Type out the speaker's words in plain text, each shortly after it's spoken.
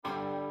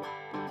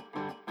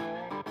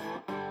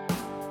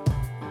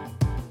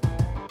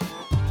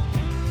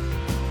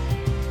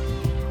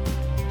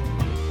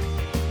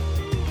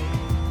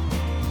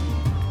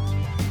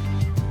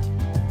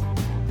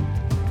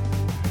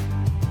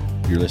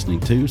You're listening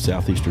to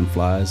Southeastern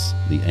Flies,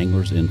 The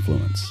Angler's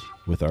Influence,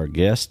 with our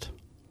guest,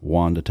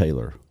 Wanda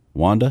Taylor.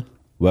 Wanda,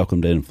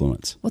 welcome to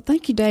Influence. Well,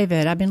 thank you,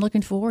 David. I've been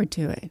looking forward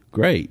to it.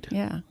 Great.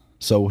 Yeah.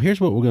 So here's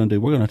what we're going to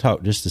do. We're going to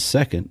talk just a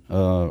second,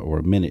 or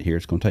a minute here.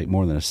 It's going to take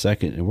more than a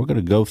second, and we're going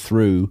to go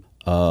through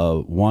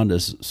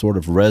Wanda's sort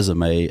of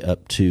resume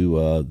up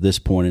to this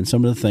point and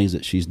some of the things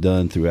that she's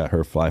done throughout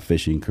her fly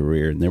fishing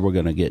career. And then we're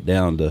going to get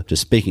down to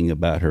speaking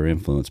about her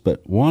influence.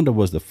 But Wanda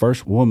was the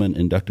first woman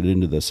inducted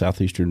into the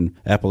Southeastern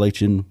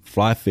Appalachian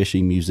Fly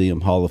Fishing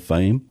Museum Hall of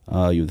Fame.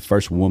 You're the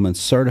first woman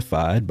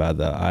certified by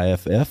the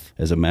IFF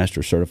as a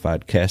Master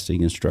Certified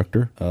Casting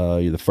Instructor.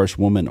 You're the first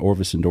woman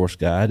Orvis endorsed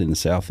guide in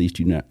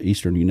the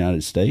Eastern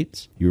United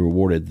States. You were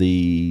awarded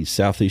the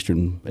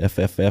Southeastern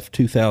FFF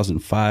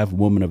 2005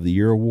 Woman of the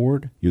Year Award.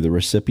 You're the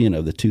recipient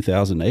of the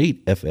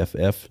 2008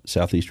 FFF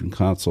Southeastern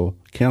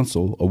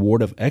Council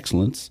Award of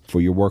Excellence for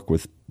your work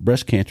with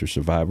breast cancer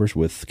survivors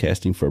with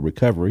Casting for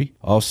Recovery.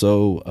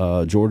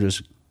 Also,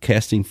 Georgia's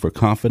Casting for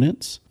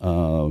Confidence.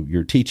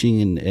 Your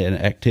teaching and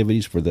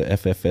activities for the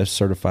FFS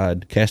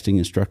Certified Casting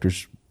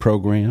Instructors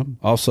Program.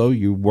 Also,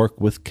 you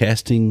work with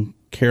Casting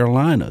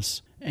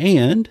Carolinas.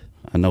 And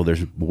I know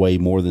there's way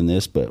more than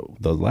this, but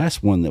the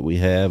last one that we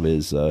have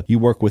is you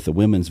work with the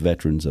women's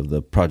veterans of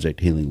the Project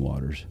Healing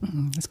Waters.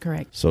 That's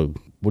correct. So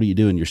what do you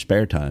do in your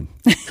spare time?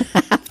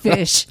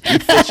 Fish. You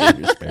fish in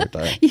your spare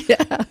time.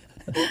 Yeah.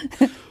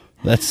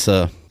 That's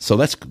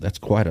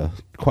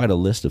quite a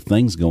list of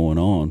things going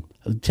on.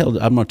 I'm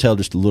going to tell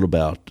just a little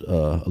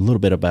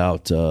bit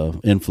about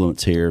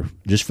Influence here,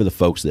 just for the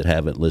folks that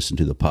haven't listened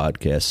to the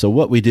podcast. So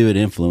what we do at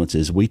Influence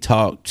is we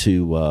talk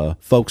to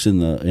folks in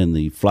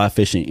the fly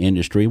fishing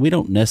industry. We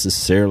don't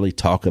necessarily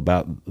talk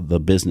about the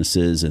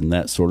businesses and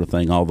that sort of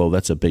thing, although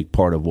that's a big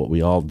part of what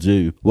we all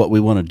do. What we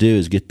want to do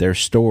is get their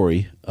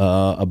story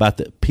about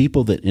the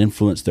people that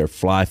influenced their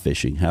fly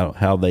fishing,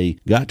 how they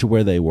got to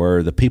where they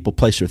were, the people,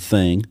 place, or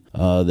thing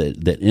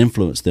that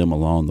influenced them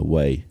along the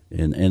way.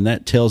 And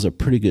that tells a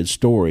pretty good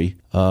story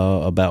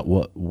about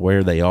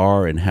where they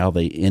are and how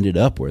they ended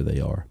up where they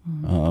are.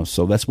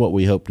 So that's what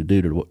we hope to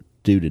do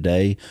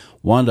today.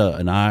 Wanda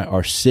and I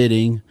are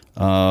sitting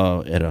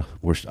so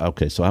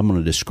I'm going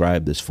to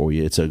describe this for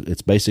you.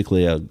 It's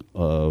basically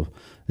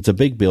it's a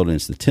big building.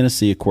 It's the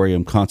Tennessee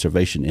Aquarium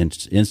Conservation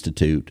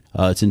Institute.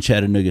 It's in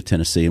Chattanooga,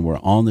 Tennessee, and we're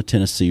on the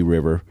Tennessee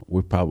River.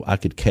 I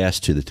could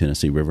cast to the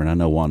Tennessee River, and I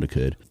know Wanda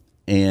could.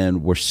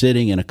 And we're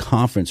sitting in a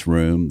conference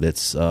room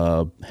that's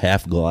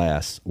half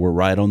glass. We're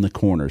right on the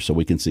corner, so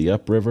we can see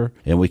upriver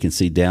and we can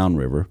see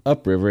downriver.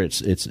 Upriver, it's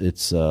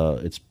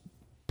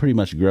pretty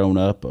much grown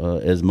up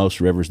as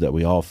most rivers that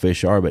we all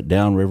fish are. But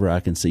downriver, I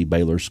can see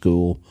Baylor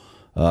School.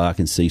 I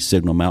can see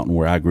Signal Mountain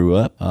where I grew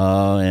up,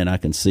 and I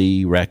can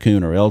see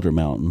Raccoon or Elder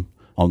Mountain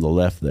on the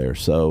left there.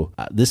 So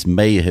this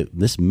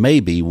may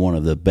be one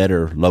of the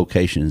better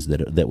locations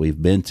that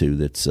we've been to.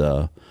 That's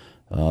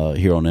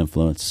here on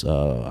Influence.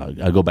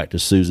 I go back to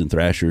Susan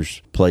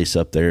Thrasher's place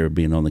up there,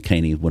 being on the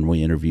Caney when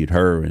we interviewed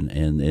her,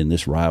 and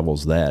this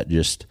rivals that,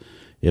 just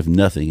if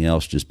nothing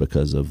else, just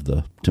because of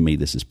to me,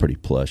 this is pretty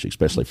plush,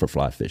 especially for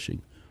fly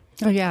fishing.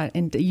 Oh, yeah,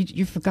 and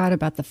you forgot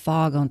about the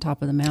fog on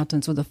top of the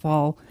mountains with the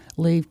fall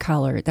leaf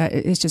color.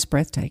 It's just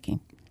breathtaking.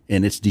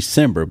 And it's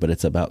December, but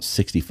it's about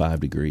 65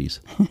 degrees.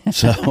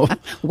 So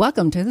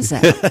welcome to the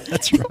South.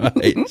 That's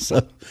right.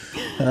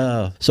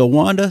 So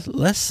Wanda,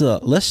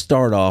 let's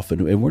start off,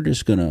 and we're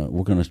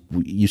gonna.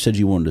 You said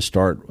you wanted to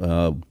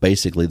start.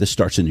 Basically, this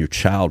starts in your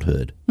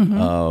childhood,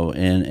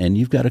 and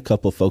you've got a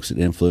couple of folks that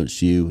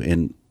influenced you,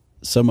 and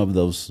some of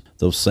those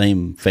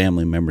same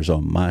family members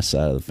on my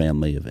side of the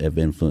family have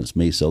influenced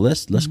me. So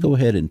let's go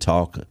ahead and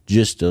talk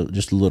just a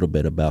little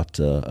bit about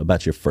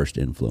your first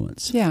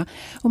influence. Yeah.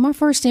 Well, my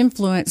first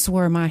influence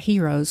were my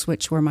heroes,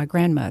 which were my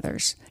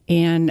grandmothers,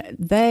 and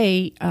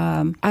they.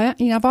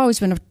 I've always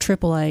been a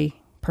AAA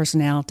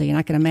personality, and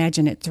I can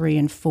imagine at 3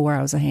 and 4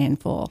 I was a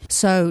handful.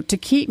 So to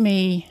keep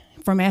me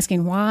from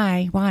asking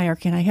why, or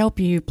can I help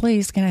you?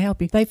 Please, can I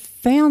help you? They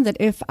found that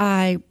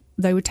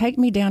they would take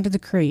me down to the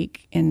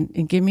creek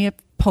and give me a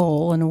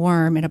pole and a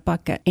worm and a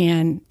bucket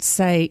and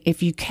say, when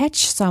you catch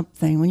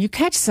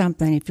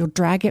something, if you'll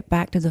drag it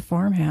back to the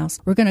farmhouse,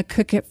 we're going to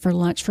cook it for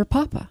lunch for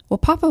Papa. Well,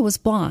 Papa was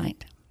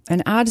blind,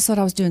 and I just thought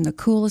I was doing the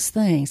coolest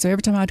thing. So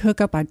every time I'd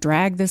hook up, I'd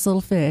drag this little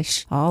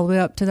fish all the way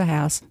up to the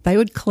house. They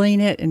would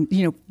clean it, and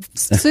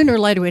sooner or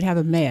later we'd have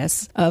a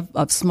mess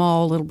of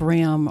small little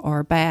brim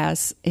or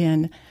bass,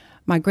 and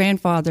my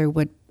grandfather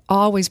would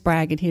always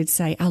brag, and he'd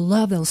say, I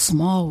love those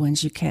small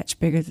ones you catch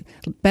better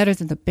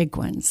than the big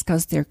ones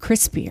because they're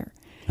crispier.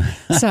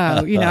 So,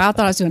 I thought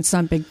I was doing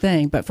some big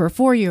thing. But for a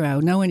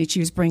 4-year-old, knowing that she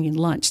was bringing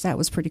lunch, that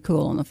was pretty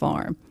cool on the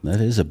farm. That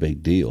is a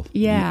big deal.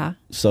 Yeah.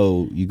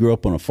 So you grew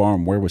up on a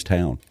farm. Where was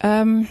town?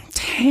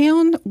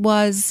 Town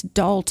was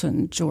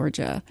Dalton,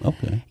 Georgia.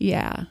 Okay.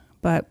 Yeah.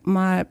 But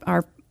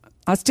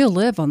I still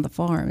live on the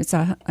farm. It's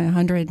a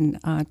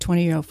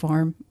 120-year-old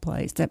farm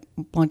place that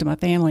belonged to my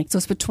family. So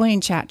it's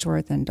between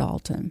Chatsworth and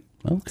Dalton.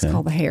 Okay. It's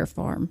called the Hare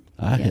Farm.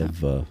 I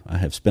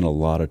have spent a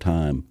lot of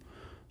time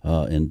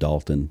in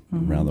Dalton,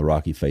 around the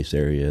Rocky Face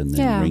area, and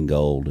then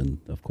Ringgold, and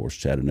of course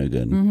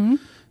Chattanooga and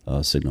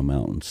Signal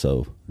Mountain.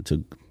 So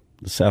the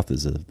South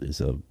is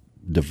a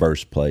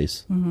diverse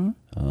place, and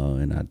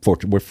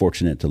we're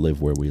fortunate to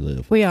live where we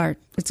live. We are.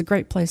 It's a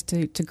great place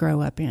to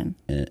grow up in.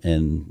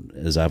 And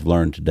as I've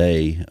learned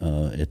today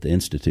at the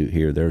Institute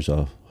here, there's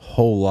a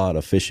whole lot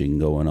of fishing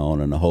going on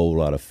and a whole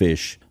lot of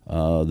fish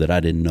that I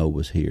didn't know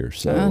was here.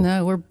 So oh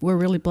no, we're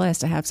really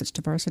blessed to have such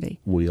diversity.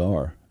 We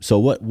are.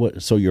 So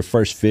so your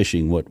first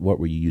fishing, what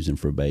were you using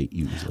for bait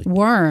usually?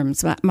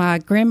 Worms. My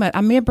grandma, I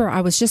remember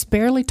I was just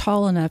barely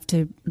tall enough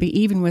to be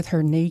even with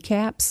her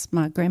kneecaps,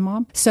 my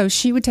grandma. So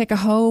she would take a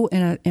hole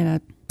in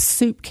a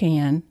soup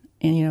can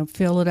and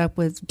fill it up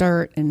with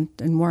dirt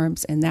and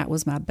worms, and that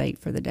was my bait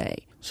for the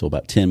day. So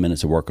about 10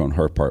 minutes of work on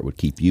her part would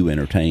keep you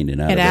entertained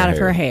and out of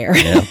her hair.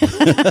 Yeah.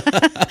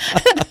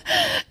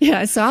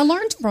 Yeah, so I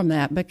learned from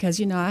that because,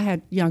 I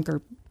had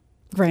younger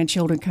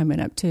grandchildren coming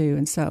up too.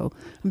 And so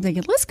I'm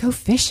thinking, let's go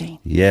fishing.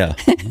 Yeah.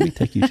 Let me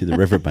take you to the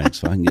riverbank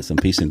so I can get some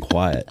peace and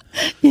quiet.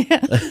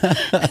 Yeah.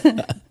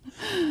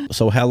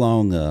 So how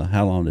long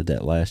did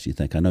that last, you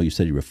think? I know you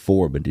said you were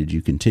 4, but did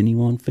you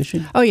continue on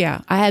fishing? Oh, yeah.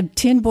 I had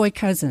 10 boy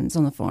cousins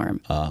on the farm.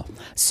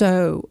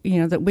 So,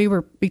 that we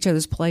were each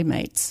other's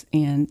playmates.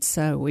 And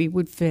so we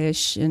would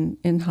fish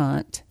and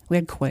hunt. We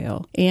had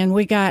quail. And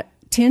we got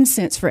 10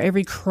 cents for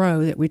every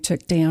crow that we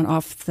took down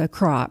off the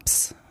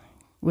crops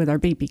with our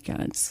BB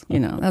guns.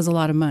 That was a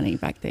lot of money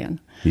back then.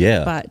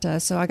 Yeah.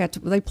 But so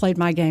they played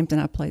my games and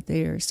I played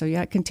theirs. So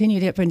yeah, I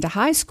continued it into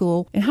high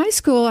school. In high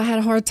school, I had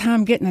a hard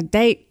time getting a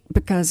date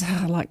because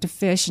I liked to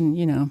fish and,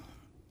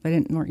 they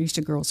weren't used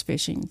to girls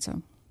fishing.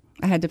 So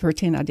I had to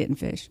pretend I didn't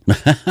fish.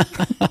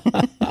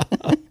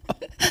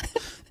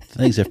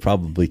 Things have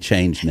probably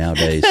changed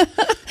nowadays.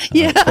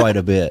 Quite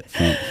a bit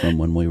from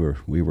when we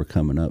were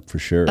coming up, for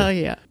sure. Oh,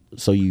 yeah.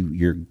 So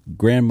your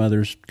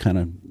grandmothers kind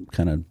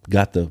of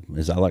got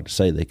as I like to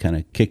say, they kind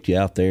of kicked you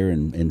out there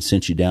and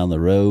sent you down the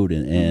road.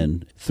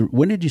 And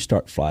when did you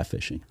start fly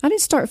fishing? I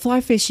didn't start fly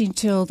fishing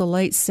until the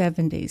late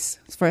 70s.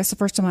 That's the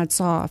first time I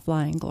saw a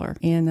fly angler.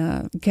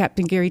 And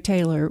Captain Gary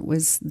Taylor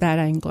was that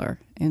angler.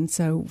 And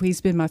so he's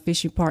been my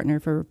fishing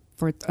partner for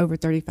over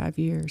 35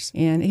 years.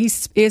 And he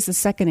is the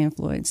second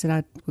influence that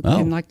I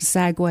can like to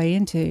segue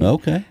into.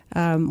 Okay.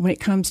 When it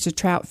comes to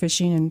trout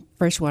fishing and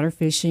freshwater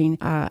fishing,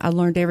 I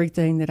learned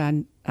everything that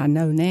I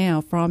know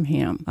now from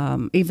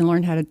him. Even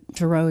learned how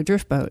to row a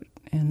drift boat.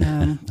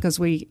 And because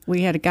we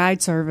had a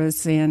guide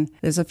service, and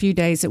there's a few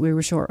days that we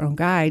were short on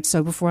guides.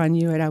 So before I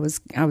knew it, I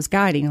was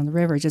guiding on the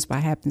river just by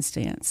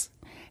happenstance.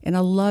 And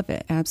I love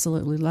it,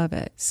 absolutely love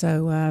it.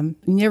 So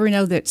you never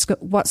know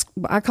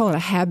I call it a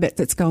habit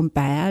that's gone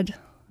bad.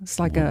 It's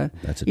like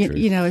that's a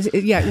truth.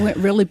 It went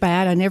really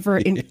bad. I never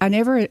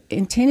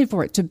intended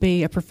for it to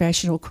be a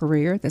professional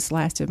career that's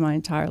lasted my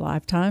entire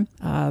lifetime.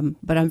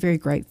 But I'm very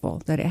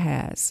grateful that it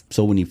has.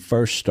 So when you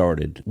first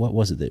started, what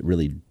was it that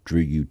really drew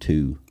you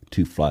to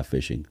fly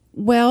fishing?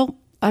 Well,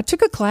 I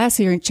took a class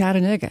here in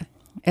Chattanooga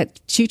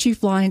at Choo Choo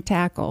Fly and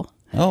Tackle.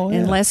 Oh, yeah.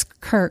 And Les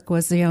Kirk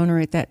was the owner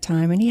at that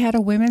time, and he had a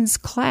women's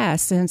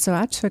class. And so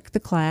I took the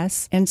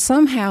class and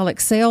somehow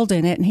excelled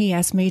in it, and he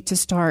asked me to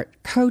start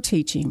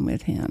co-teaching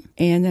with him.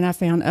 And then I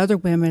found other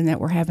women that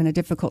were having a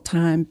difficult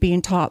time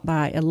being taught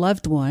by a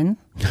loved one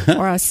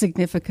or a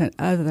significant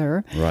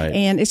other. Right.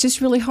 And it's just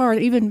really hard.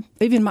 Even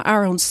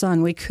our own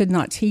son, we could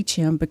not teach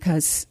him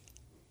because,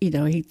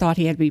 he thought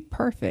he had to be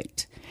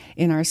perfect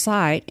in our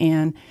sight.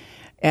 And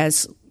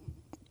as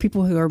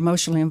people who are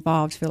emotionally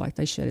involved feel like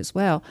they should as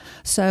well.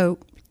 So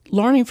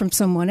learning from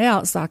someone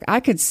else, like I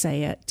could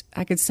say,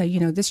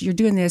 this, you're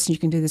doing this and you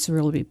can do this a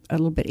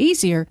little bit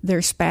easier.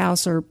 Their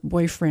spouse or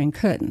boyfriend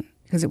couldn't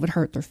because it would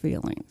hurt their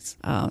feelings.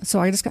 So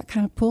I just got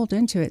kind of pulled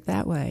into it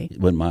that way.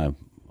 When my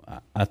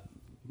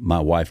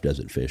wife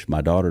doesn't fish,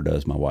 my daughter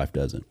does, my wife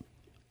doesn't.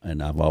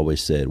 And I've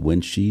always said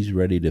when she's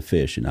ready to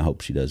fish, and I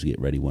hope she does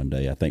get ready one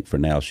day. I think for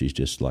now she's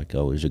just like,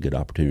 there's a good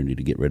opportunity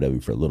to get rid of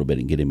him for a little bit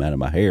and get him out of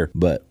my hair.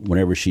 But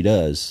whenever she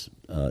does,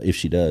 if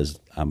she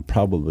does, I'm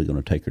probably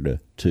going to take her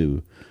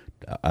to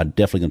I'm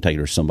definitely going to take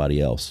her to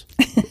somebody else.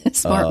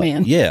 Smart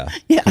man. Yeah.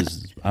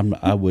 Because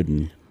I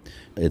wouldn't.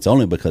 It's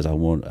only because I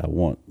want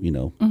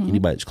anybody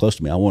that's close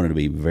to me, I want her to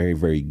be very,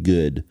 very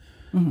good.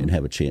 And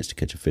have a chance to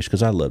catch a fish,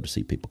 because I love to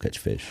see people catch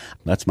fish.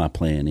 That's my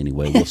plan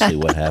anyway. We'll see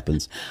what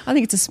happens. I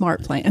think it's a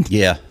smart plan.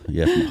 Yeah.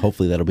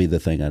 Hopefully that'll be the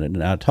thing.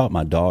 I taught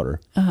my daughter,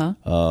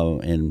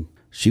 and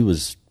she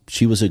was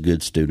a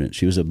good student.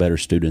 She was a better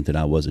student than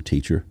I was a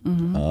teacher.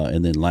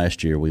 And then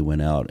last year we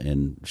went out,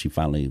 and she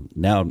finally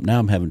now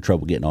I'm having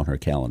trouble getting on her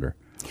calendar.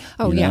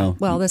 Oh, yeah.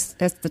 Well, that's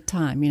the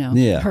time,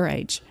 her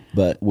age.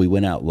 But we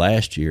went out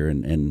last year,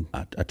 and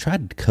I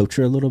tried to coach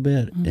her a little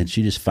bit, and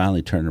she just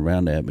finally turned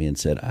around at me and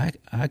said,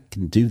 I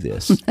can do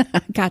this.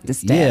 I got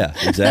this, Dad.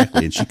 Yeah,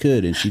 exactly. And she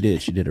could, and she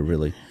did.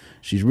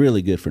 She's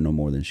really good for no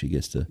more than she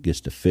gets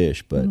to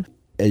fish. But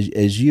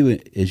as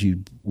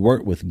you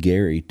work with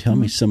Gary, tell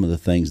me some of the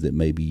things that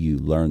maybe you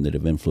learned that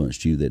have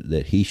influenced you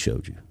that he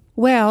showed you.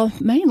 Well,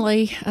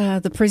 mainly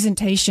the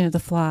presentation of the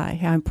fly,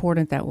 how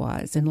important that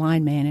was, and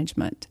line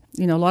management.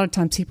 A lot of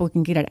times people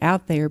can get it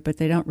out there, but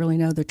they don't really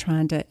know they're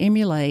trying to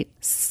emulate,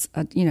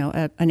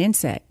 an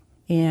insect.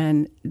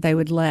 And they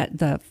would let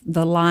the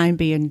line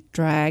being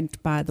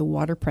dragged by the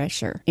water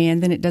pressure,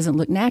 and then it doesn't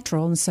look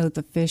natural, and so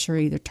the fish are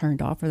either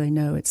turned off or they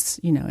know it's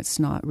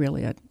not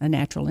really a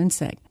natural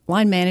insect.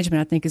 Line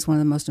management, I think, is one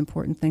of the most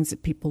important things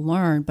that people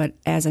learn, but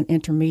as an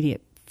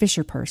intermediate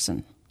fisher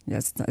person.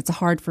 It's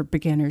hard for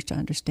beginners to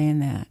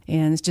understand that.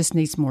 And it just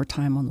needs more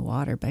time on the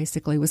water,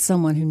 basically, with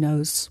someone who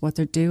knows what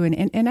they're doing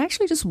and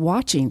actually just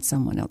watching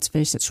someone else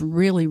fish that's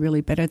really,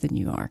 really better than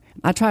you are.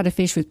 I try to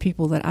fish with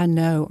people that I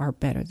know are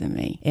better than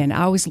me. And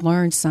I always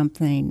learn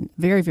something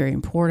very, very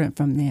important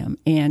from them.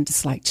 And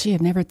it's like, gee,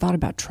 I've never thought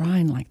about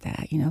trying like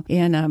that,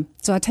 And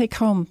so I take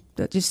home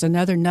just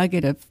another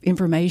nugget of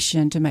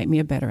information to make me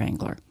a better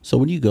angler. So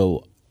when you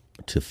go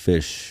to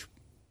fish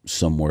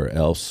somewhere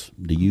else,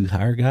 do you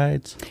hire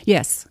guides?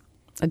 Yes,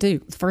 I do.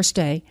 The first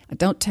day, I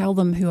don't tell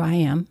them who I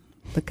am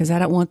because I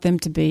don't want them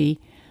to be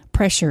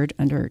pressured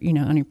under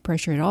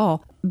pressure at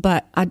all.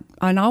 But I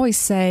always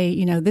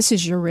say, this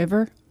is your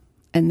river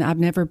and I've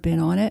never been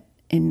on it,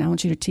 and I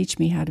want you to teach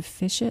me how to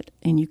fish it.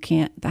 And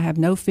I have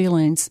no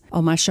feelings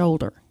on my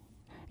shoulder.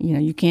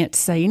 You can't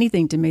say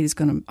anything to me that's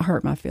going to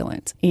hurt my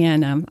feelings.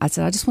 And I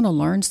said, I just want to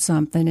learn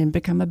something and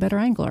become a better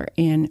angler.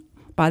 And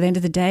by the end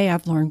of the day,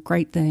 I've learned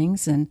great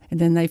things, and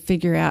then they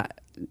figure out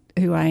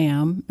who I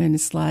am, and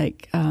it's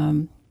like,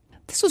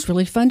 this was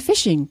really fun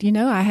fishing.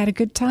 I had a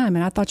good time,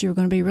 and I thought you were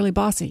going to be really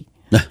bossy.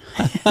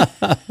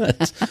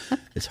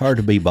 It's hard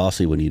to be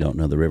bossy when you don't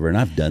know the river, and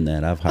I've done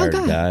that. I've hired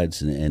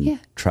guides and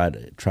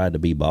tried to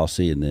be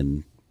bossy, and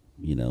then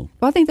Well,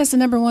 I think that's the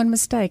number one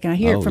mistake, and I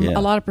hear it from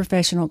a lot of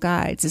professional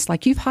guides. It's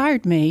like, you've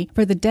hired me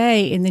for the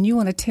day, and then you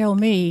want to tell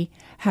me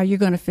how you're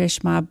going to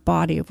fish my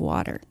body of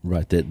water.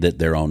 Right, that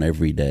they're on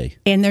every day.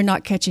 And they're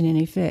not catching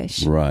any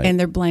fish. Right. And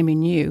they're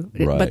blaming you,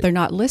 right. But they're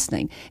not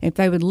listening. If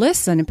they would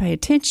listen and pay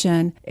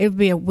attention, it would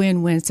be a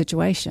win-win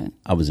situation.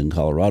 I was in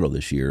Colorado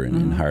this year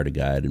and hired a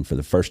guide, and for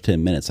the first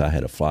 10 minutes I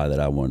had a fly that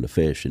I wanted to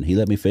fish, and he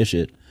let me fish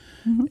it.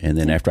 Mm-hmm. And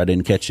then after I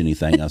didn't catch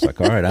anything, I was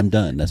like, all right, I'm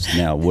done.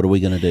 Now what are we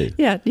going to do?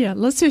 Yeah.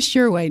 Let's fish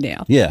your way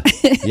now. Yeah,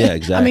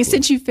 exactly. I mean,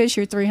 since you fish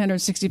here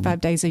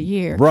 365 days a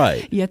year.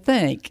 Right. You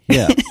think.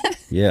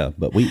 Yeah.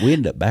 But we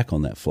ended up back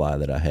on that fly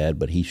that I had,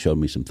 but he showed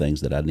me some things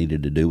that I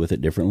needed to do with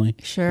it differently.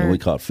 Sure. And we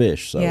caught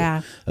fish.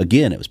 So,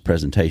 again, it was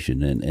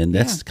presentation. And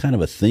that's kind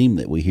of a theme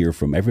that we hear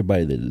from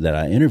everybody that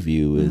I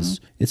interview is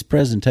it's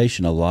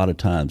presentation a lot of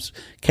times.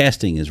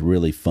 Casting is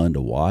really fun to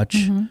watch.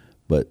 Mm-hmm.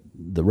 But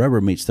the rubber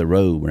meets the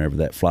road whenever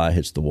that fly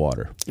hits the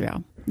water.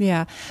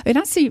 Yeah. And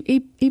I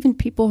see even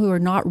people who are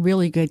not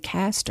really good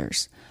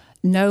casters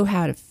know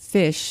how to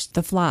fish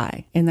the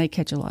fly, and they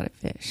catch a lot of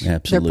fish.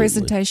 Absolutely. Their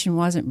presentation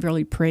wasn't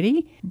really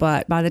pretty,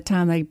 but by the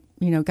time they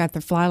got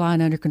their fly line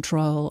under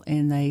control,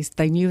 and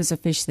they knew there was a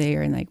fish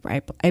there, and they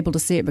were able to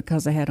see it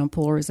because they had on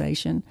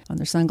polarization on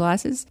their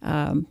sunglasses,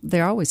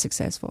 they're always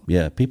successful.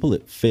 Yeah, people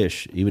that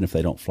fish, even if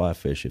they don't fly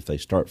fish, if they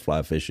start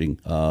fly fishing,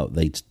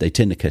 they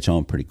tend to catch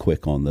on pretty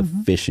quick on the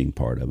fishing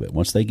part of it.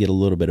 Once they get a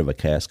little bit of a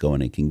cast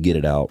going and can get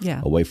it out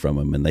away from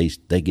them, and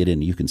they get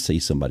in, you can see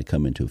somebody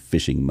come into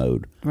fishing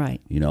mode. Right.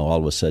 All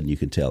of a sudden you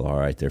can tell, all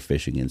right, they're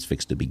fishing and it's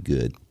fixed to be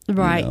good.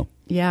 Right.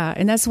 Yeah.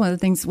 And that's one of the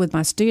things with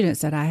my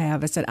students that I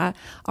have. I said, I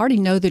already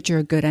know that you're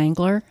a good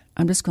angler.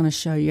 I'm just going to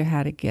show you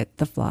how to get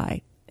the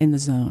fly in the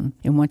zone.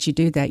 And once you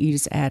do that, you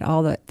just add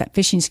all that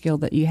fishing skill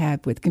that you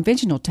have with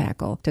conventional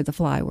tackle to the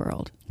fly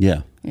world.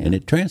 Yeah. And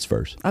it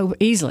transfers. Oh,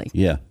 easily.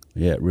 Yeah,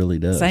 it really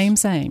does. Same.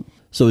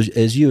 So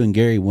as you and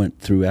Gary went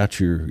throughout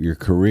your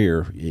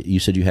career, you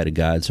said you had a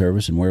guide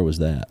service, and where was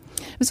that?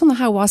 It was on the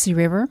Hiwassee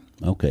River.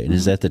 Okay. And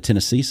is that the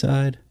Tennessee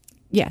side?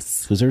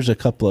 Yes. Because there's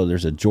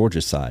a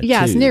Georgia side, Yeah,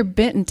 too. It's near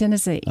Benton,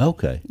 Tennessee.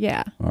 Okay.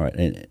 Yeah. All right.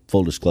 And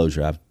full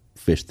disclosure, I've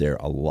fished there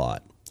a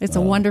lot. It's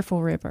a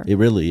wonderful river. It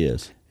really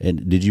is.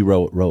 And did you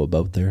row a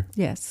boat there?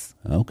 Yes.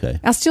 Okay.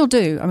 I still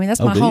do. I mean, that's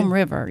my home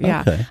river.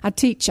 Yeah. Okay. I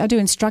do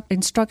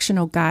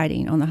instructional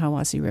guiding on the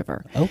Hiwassee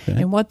River. Okay.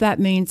 And what that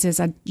means is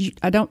I'm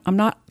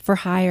not for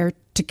hire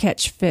to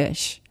catch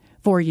fish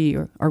for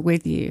you or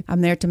with you.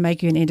 I'm there to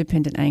make you an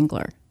independent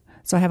angler.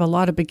 So I have a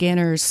lot of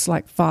beginners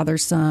like father,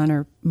 son,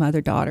 or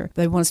mother, daughter.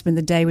 They want to spend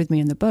the day with me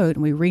in the boat,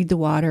 and we read the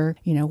water.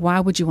 Why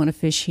would you want to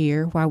fish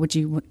here? Why would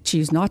you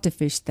choose not to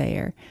fish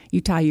there?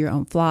 You tie your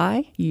own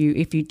fly.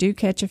 If you do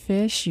catch a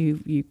fish,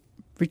 you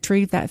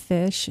retrieve that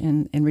fish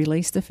and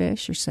release the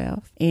fish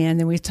yourself. And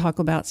then we talk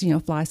about,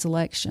 fly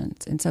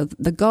selections. And so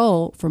the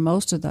goal for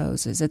most of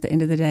those is at the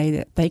end of the day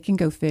that they can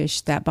go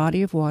fish that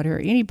body of water or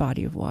any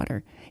body of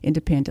water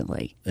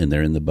independently. And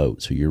they're in the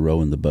boat, so you're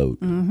rowing the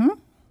boat. Mm-hmm.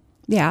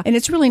 Yeah, and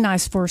it's really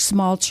nice for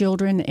small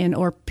children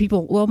or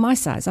people, my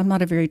size. I'm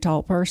not a very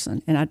tall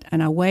person, and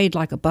I weighed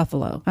like a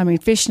buffalo. I mean,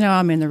 fish know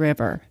I'm in the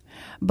river,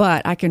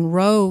 but I can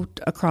row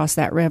across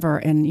that river,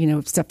 and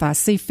if I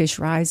see fish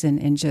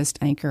rising and just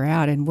anchor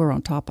out, and we're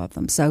on top of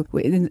them. So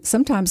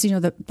sometimes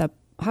the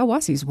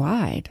Hiawatha's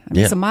wide. I mean,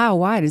 Yeah. It's a mile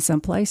wide in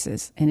some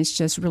places, and it's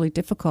just really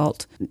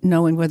difficult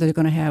knowing whether they're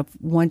going to have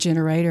one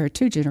generator or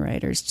two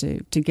generators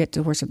to get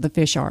to where the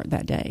fish are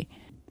that day.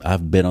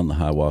 I've been on the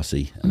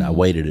Hiawassee, and I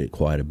waded it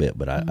quite a bit,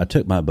 but I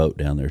took my boat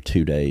down there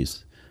 2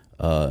 days.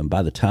 And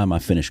by the time I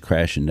finished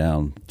crashing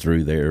down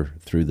through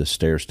the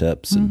stair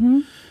steps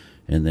and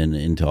then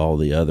into all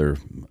the other,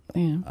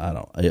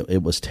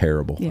 it was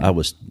terrible. Yeah.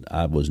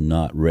 I was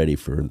not ready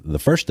for the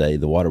first day.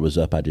 The water was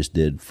up. I just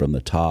did from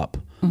the top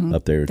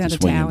up there at Down the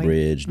to swinging Towie.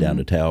 bridge down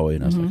to Towie,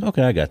 and I was like,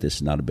 okay, I got this.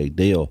 It's not a big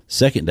deal.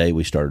 Second day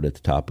we started at the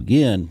top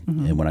again,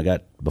 and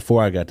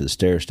before I got to the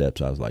stair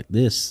steps, I was like,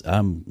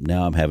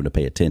 I'm having to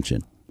pay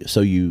attention.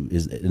 So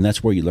and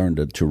that's where you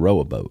learned to row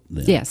a boat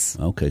then. Yes.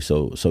 Okay.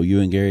 So you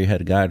and Gary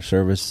had a guide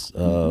service.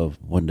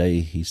 One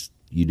day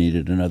you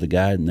needed another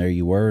guide, and there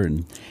you were,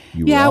 and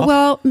you were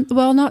off.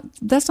 well,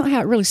 that's not how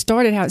it really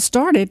started. How it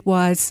started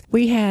was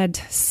we had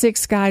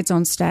 6 guides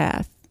on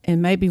staff. And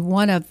maybe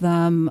one of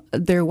them,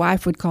 their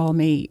wife would call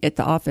me at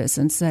the office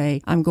and say,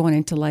 I'm going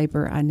into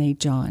labor. I need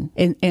John.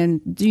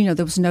 And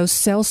there was no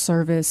cell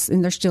service,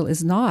 and there still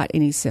is not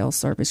any cell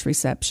service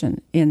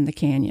reception in the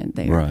canyon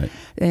there. Right.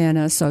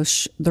 And so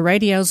the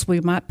radios,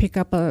 we might pick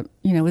up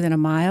within a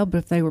mile, but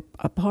if they were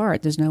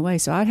apart, there's no way.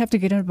 So I'd have to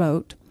get in a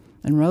boat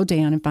and row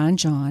down and find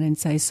John and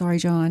say, sorry,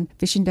 John,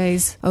 fishing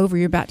day's over.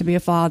 You're about to be a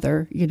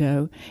father,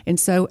 And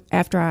so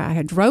after I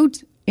had rowed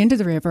into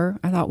the river,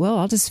 I thought, well,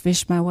 I'll just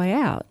fish my way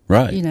out,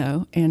 right?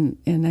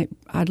 And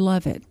I'd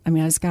love it. I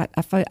mean, I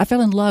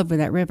fell in love with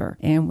that river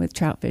and with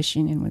trout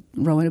fishing and with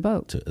rowing a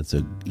boat. It's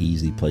an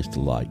easy place to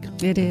like.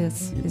 It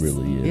is. It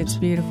really is. It's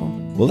beautiful.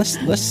 Well,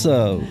 let's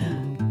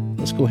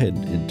go ahead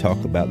and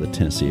talk about the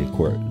Tennessee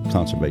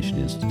Conservation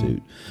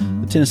Institute.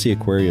 The Tennessee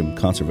Aquarium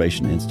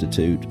Conservation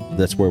Institute.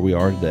 That's where we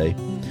are today.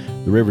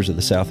 The rivers of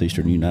the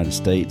southeastern United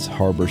States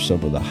harbor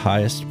some of the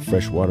highest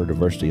freshwater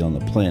diversity on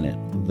the planet.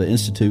 The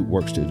Institute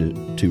works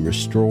to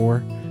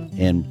restore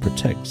and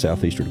protect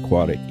southeastern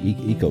aquatic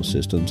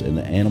ecosystems and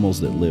the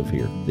animals that live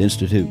here. The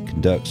Institute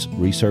conducts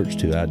research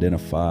to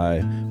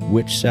identify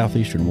which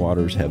southeastern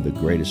waters have the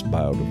greatest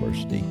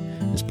biodiversity.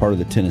 As part of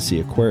the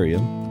Tennessee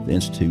Aquarium, the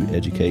Institute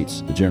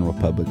educates the general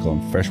public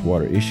on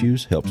freshwater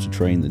issues, helps to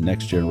train the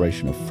next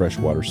generation of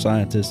freshwater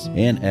scientists,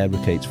 and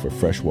advocates for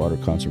freshwater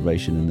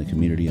conservation in the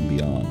community and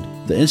beyond.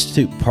 The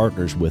Institute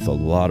partners with a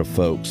lot of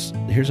folks.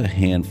 Here's a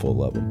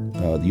handful of them.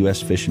 The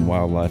U.S. Fish and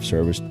Wildlife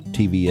Service,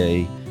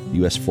 TVA,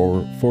 U.S.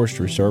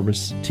 Forestry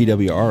Service,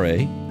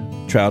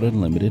 TWRA, Trout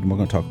Unlimited, and we're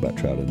going to talk about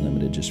Trout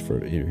Unlimited just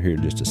for here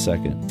in just a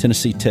second.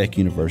 Tennessee Tech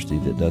University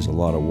that does a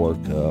lot of work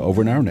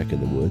over in our neck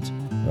of the woods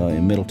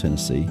in Middle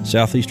Tennessee,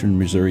 Southeastern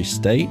Missouri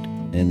State,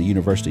 and the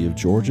University of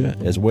Georgia,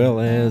 as well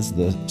as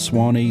the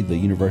SWANY, the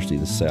University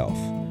of the South.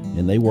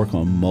 And they work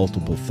on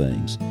multiple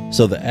things.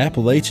 So the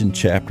Appalachian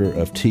chapter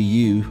of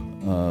TU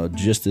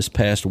just this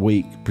past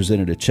week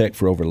presented a check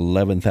for over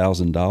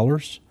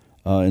 $11,000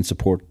 in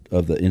support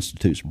of the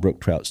Institute's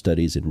brook trout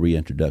studies and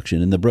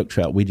reintroduction. And the brook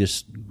trout, we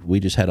just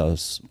had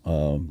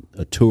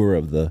a tour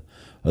of the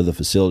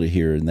facility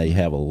here, and they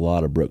have a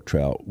lot of brook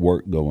trout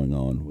work going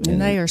on.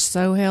 And they are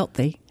so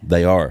healthy.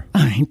 They are.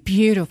 I mean,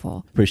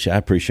 beautiful. I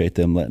appreciate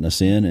them letting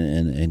us in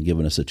and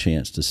giving us a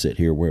chance to sit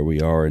here where we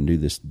are and do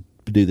this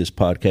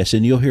podcast.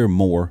 And you'll hear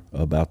more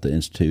about the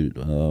Institute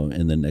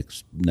in the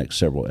next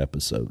several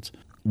episodes.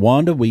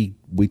 Wanda, we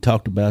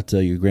talked about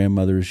your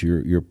grandmother's,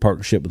 your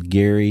partnership with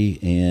Gary,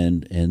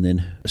 and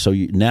then so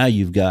now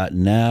you've got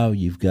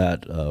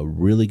a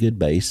really good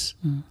base.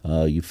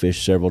 You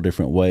fish several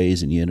different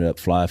ways, and you ended up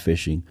fly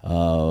fishing.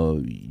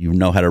 You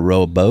know how to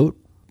row a boat.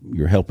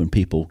 You're helping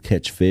people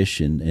catch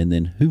fish, and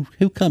then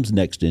who comes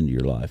next into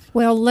your life?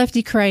 Well,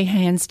 Lefty Kreh,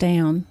 hands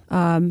down.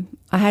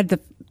 I had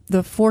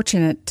the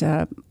fortunate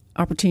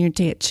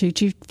opportunity at Choo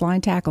Choo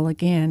Flying Tackle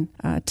again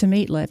to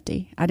meet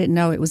Lefty. I didn't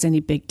know it was any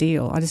big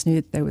deal. I just knew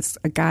that there was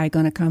a guy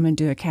going to come and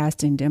do a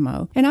casting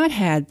demo. And I'd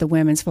had the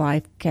women's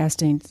fly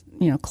casting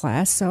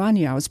class, so I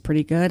knew I was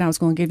pretty good. I was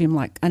going to give him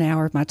like an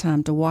hour of my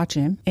time to watch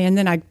him, and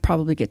then I'd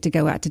probably get to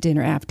go out to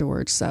dinner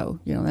afterwards. So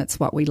that's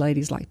what we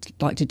ladies like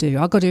to do.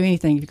 I'll go do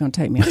anything if you're going to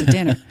take me out to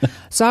dinner.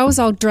 So I was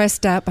all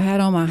dressed up. I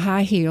had on my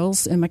high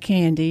heels and my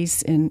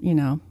candies,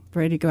 and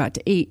ready to go out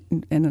to eat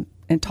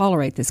and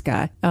tolerate this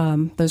guy.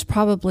 There's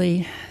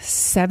probably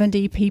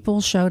 70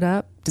 people showed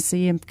up to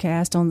see him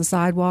cast on the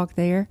sidewalk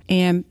there.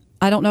 And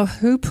I don't know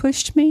who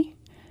pushed me,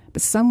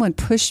 but someone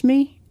pushed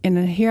me. And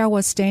then here I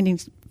was standing,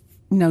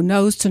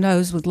 nose to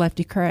nose with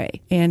Lefty Kreh.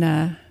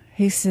 And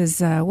he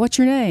says, what's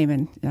your name?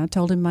 And I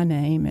told him my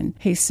name. And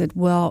he said,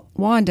 well,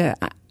 Wanda,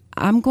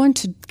 I'm going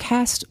to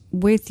cast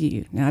with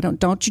you. Now,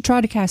 don't you try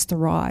to cast the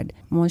rod.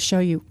 I'm going to show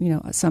you,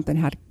 something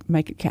how to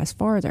make it cast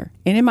farther.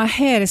 And in my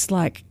head, it's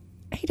like,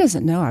 he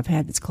doesn't know I've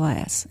had this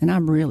class, and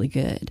I'm really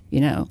good,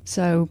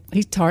 So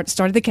he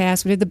started the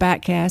cast. We did the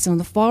back cast, and on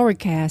the forward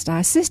cast, I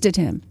assisted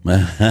him.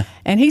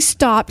 And he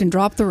stopped and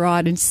dropped the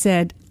rod and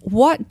said,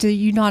 what do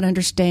you not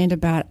understand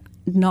about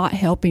not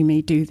helping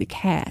me do the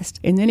cast.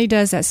 And then he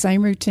does that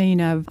same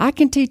routine of, I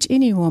can teach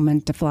any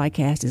woman to fly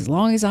cast as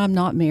long as I'm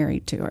not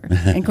married to her.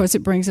 And of course,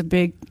 it brings a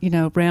big,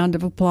 round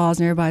of applause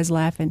and everybody's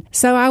laughing.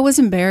 So I was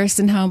embarrassed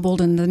and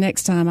humbled. And the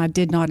next time I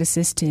did not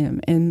assist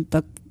him. And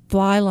the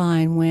fly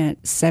line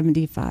went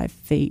 75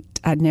 feet.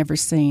 I'd never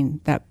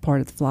seen that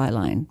part of the fly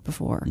line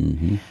before.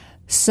 Mm-hmm.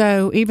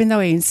 So even though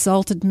he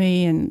insulted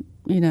me and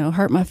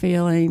hurt my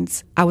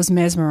feelings, I was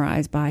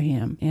mesmerized by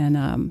him.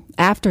 And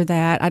after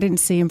that, I didn't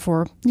see him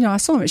for, I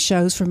saw him at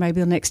shows for maybe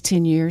the next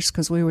 10 years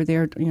because we were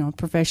there,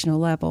 professional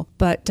level.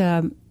 But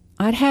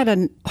I'd had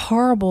a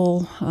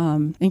horrible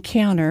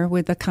encounter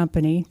with a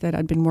company that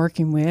I'd been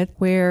working with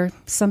where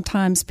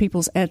sometimes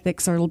people's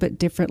ethics are a little bit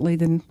differently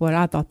than what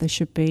I thought they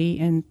should be.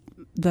 And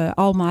the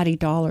almighty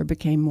dollar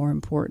became more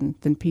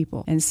important than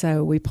people. And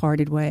so we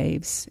parted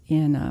ways.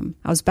 And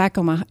I was back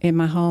in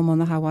my home on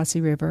the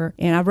Hiwassee River,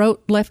 and I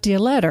wrote Lefty a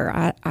letter.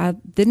 I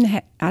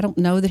don't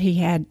know that he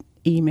had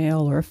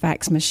email or a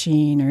fax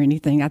machine or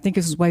anything. I think it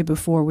was way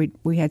before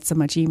we had so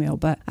much email,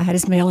 but I had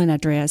his mailing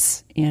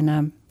address,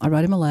 and I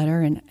wrote him a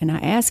letter, and I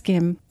asked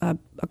him a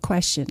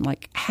question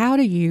like, how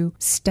do you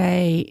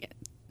stay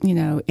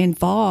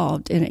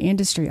involved in an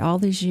industry all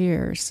these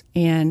years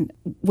and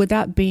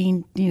without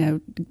being,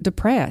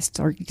 depressed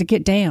or to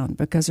get down,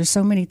 because there's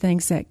so many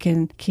things that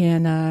can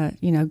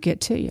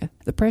get to you,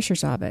 the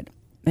pressures of it.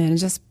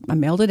 And I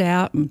mailed it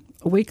out, and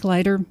a week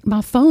later,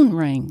 my phone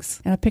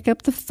rings, and I pick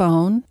up the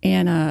phone,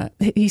 and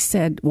he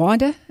said,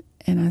 Wanda?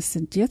 And I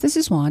said, yeah, this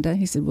is Wanda.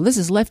 He said, well, this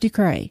is Lefty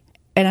Kreh.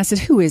 And I said,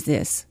 who is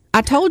this?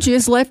 I told you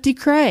it's Lefty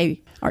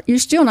Kreh. You're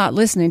still not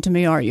listening to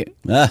me, are you?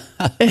 And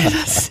I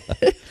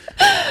said,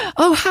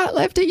 oh, hi,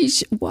 Lefty.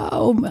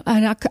 Whoa.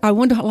 And I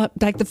wanted to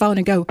take the phone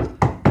and go,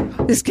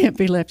 this can't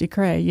be Lefty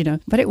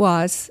Kreh, But it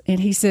was. And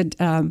he said,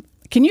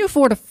 can you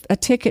afford a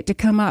ticket to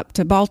come up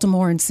to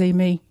Baltimore and see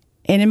me?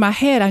 And in my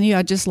head, I knew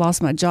I just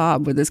lost my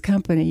job with this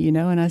company,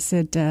 And I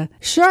said,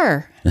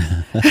 sure.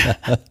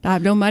 I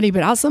have no money,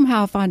 but I'll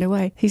somehow find a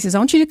way. He says, I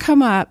want you to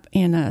come up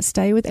and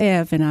stay with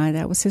Ev and I.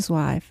 That was his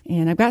wife.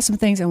 And I've got some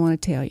things I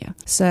want to tell you.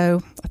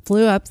 So I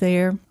flew up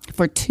there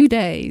for 2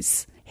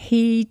 days.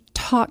 He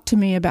talked to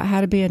me about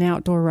how to be an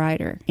outdoor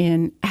writer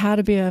and how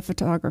to be a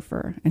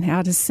photographer and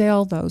how to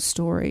sell those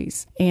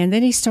stories. And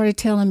then he started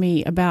telling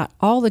me about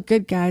all the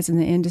good guys in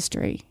the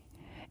industry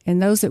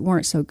and those that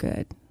weren't so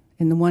good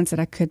and the ones that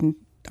I couldn't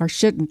or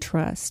shouldn't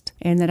trust,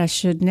 and that I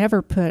should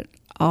never put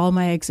all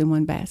my eggs in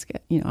one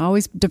basket.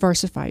 Always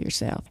diversify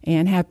yourself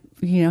and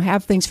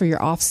have things for your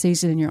off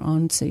season and your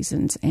on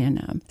seasons.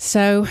 And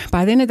so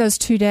by the end of those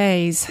 2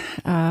 days,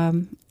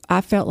 I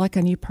felt like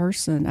a new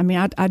person. I mean,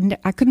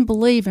 I couldn't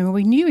believe him.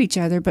 We knew each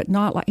other, but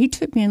not like, he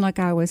took me in like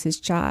I was his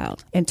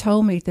child and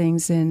told me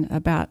things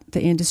about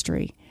the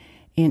industry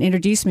and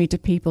introduced me to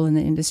people in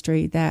the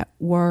industry that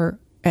were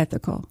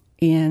ethical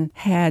and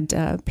had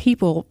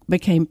people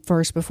became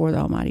first before the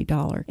almighty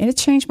dollar. And it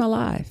changed my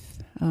life.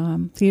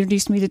 He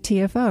introduced me to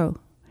TFO.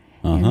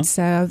 And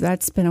so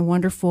that's been a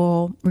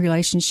wonderful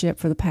relationship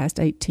for the past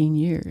 18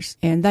 years.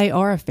 And they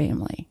are a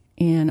family.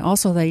 And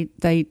also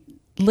they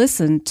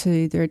listen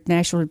to their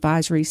national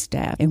advisory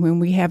staff. And when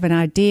we have an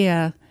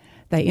idea,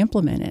 they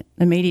implement it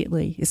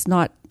immediately. It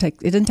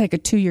doesn't take a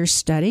 2-year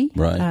study.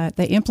 Right.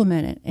 They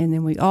implement it, and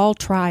then we all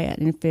try it.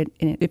 And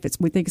if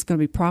we think it's going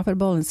to be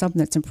profitable and something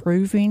that's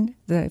improving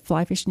the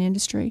fly fishing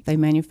industry, they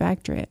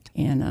manufacture it.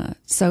 And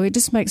so it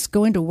just makes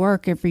going to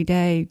work every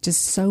day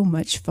just so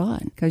much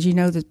fun because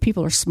that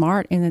people are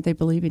smart and that they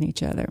believe in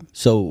each other.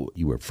 So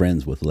you were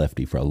friends with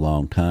Lefty for a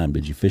long time.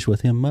 Did you fish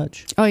with him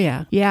much? Oh,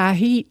 yeah. Yeah,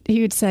 he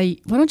would say,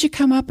 why don't you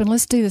come up and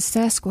let's do the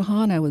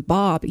Susquehanna with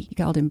Bobby? He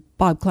called him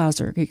Bob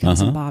Klauser. He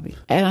calls him Bobby.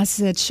 And I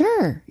said,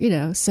 sure.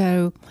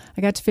 So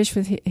I got to fish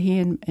with he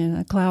and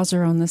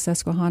Klauser on the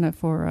Susquehanna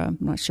for, I'm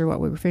not sure what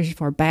we were fishing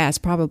for, bass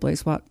probably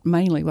is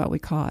mainly what we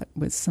caught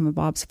with some of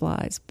Bob's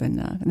flies. But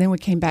and then we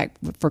came back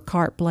for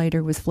carp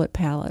later with Flip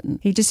Pallet. And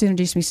he just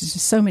introduced me to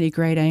so many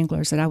great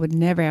anglers that I would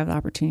never have the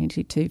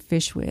opportunity to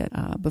fish with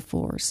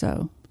before.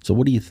 So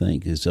what do you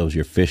think as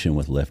you're fishing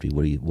with Lefty?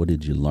 What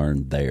did you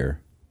learn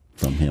there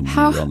from him when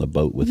you were on the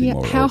boat with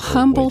him? How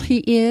humble he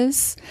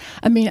is.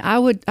 I mean, I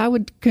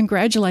would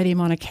congratulate him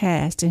on a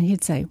cast, and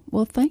he'd say,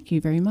 well, thank you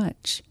very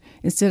much.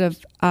 Instead of,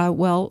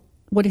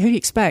 who do you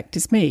expect?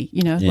 It's me,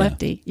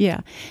 Lefty. Yeah.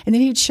 And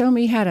then he'd show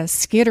me how to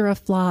skitter a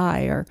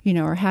fly or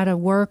how to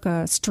work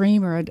a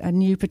streamer a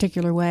new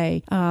particular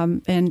way.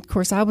 And of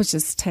course, I was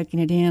just taking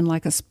it in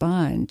like a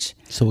sponge.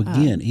 So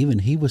again, even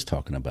he was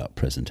talking about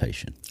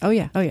presentation. Oh,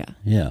 yeah.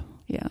 Yeah.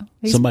 Yeah.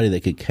 Somebody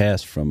that could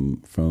cast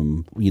from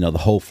the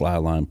whole fly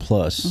line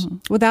plus.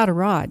 Without a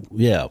rod.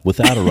 Yeah,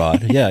 without a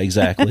rod. Yeah,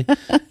 exactly.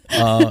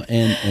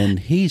 And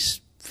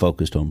he's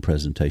focused on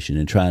presentation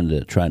and trying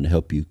to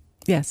help you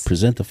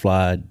present the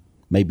fly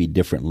maybe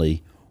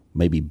differently,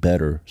 maybe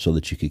better so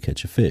that you could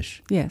catch a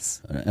fish.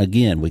 Yes.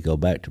 Again, we go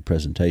back to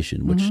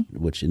presentation,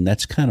 which and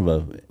that's kind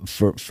of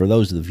for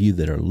those of you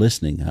that are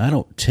listening, I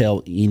don't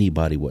tell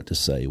anybody what to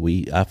say.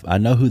 I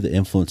know who the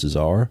influences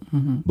are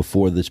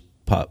before this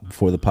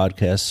before the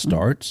podcast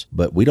starts,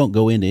 but we don't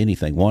go into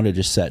anything. Wanda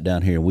just sat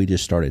down here and we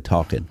just started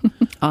talking.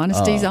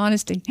 Honesty's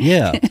honesty.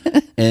 Yeah,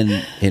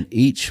 and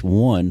each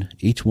one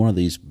of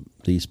these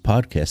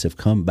podcasts have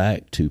come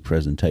back to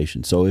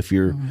presentation. So if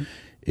you're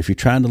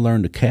trying to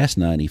learn to cast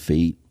 90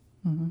 feet,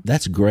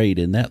 that's great,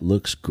 and that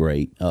looks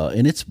great,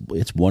 and it's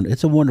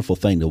a wonderful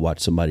thing to watch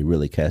somebody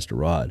really cast a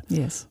rod.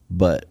 Yes,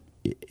 but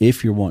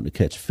if you're wanting to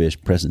catch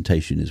fish,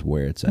 presentation is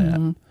where it's at.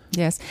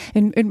 Yes,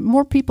 and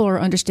more people are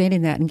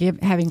understanding that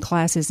and having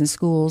classes in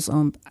schools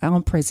on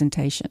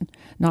presentation,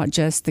 not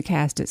just the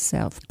cast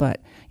itself,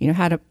 but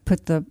how to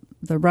put the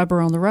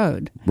rubber on the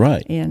road.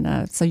 Right.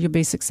 And so you'll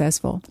be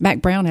successful.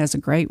 Mac Brown has a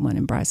great one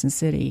in Bryson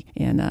City,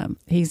 and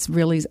he's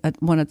really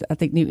one of the, I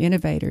think, new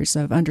innovators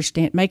of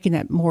making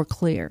that more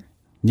clear.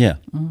 Yeah.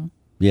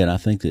 Yeah, and I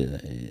think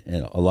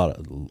that a lot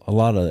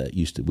of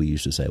that we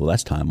used to say, well,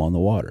 that's time on the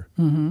water.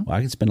 Well, I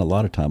can spend a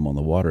lot of time on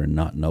the water and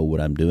not know what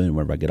I'm doing.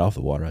 Whenever I get off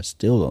the water, I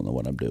still don't know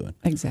what I'm doing.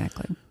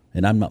 Exactly.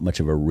 And I'm not much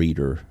of a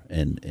reader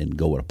and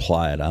go and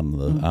apply it.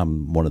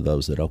 I'm one of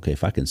those that, okay,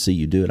 if I can see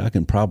you do it, I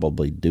can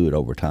probably do it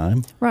over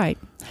time. Right.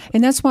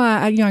 And that's why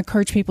I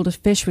encourage people to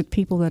fish with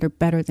people that are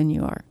better than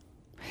you are.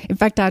 In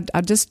fact,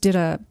 I just did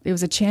it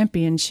was a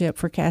championship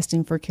for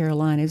Casting for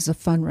Carolina. It was a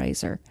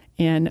fundraiser.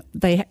 And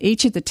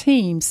each of the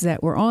teams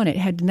that were on it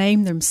had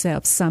named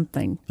themselves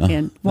something.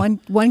 And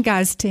one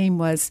guy's team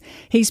was,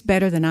 he's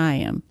better than I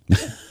am.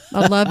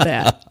 I love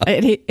that.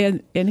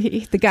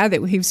 The guy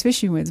that he was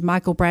fishing with,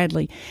 Michael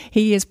Bradley,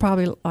 he is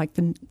probably like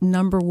the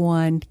number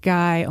one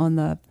guy on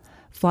the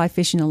fly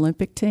fishing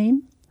Olympic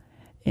team.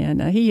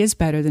 And he is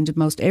better than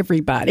most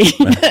everybody.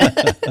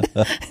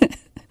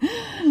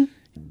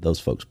 Those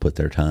folks put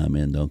their time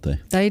in, don't they?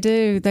 They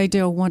do. They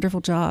do a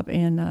wonderful job.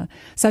 And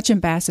such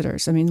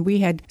ambassadors. I mean, we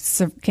had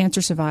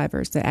cancer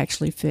survivors that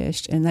actually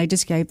fished, and they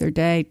just gave their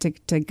day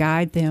to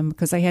guide them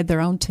because they had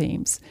their own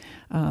teams,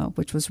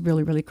 which was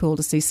really, really cool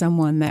to see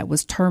someone that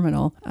was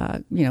terminal,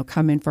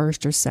 come in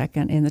first or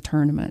second in the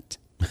tournament.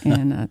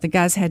 And the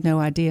guys had no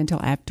idea until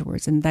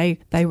afterwards, and they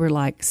were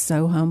like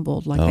so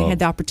humbled, like they had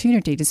the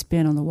opportunity to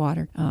spin on the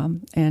water.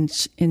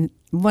 And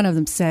one of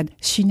them said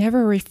she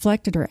never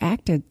reflected or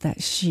acted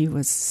that she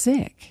was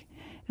sick.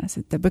 I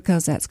said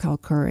because that's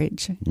called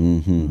courage.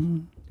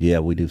 Yeah,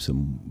 we do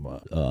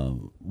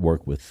some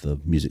work with the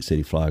Music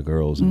City Fly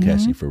Girls and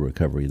Casting for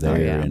Recovery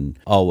there, and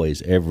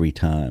always, every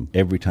time,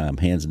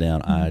 hands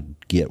down, I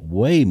get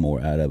way more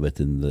out of it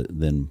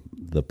than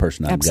the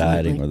person I'm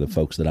guiding or the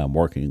folks that I'm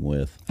working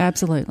with.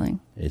 Absolutely.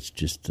 It's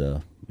just,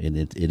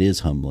 it is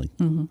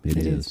humbling. It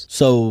is.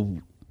 So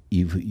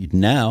you've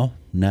now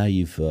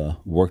you've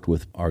worked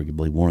with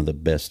arguably one of the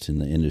best in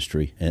the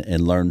industry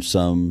and learned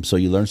some. So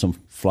you learned some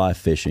fly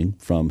fishing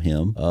from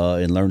him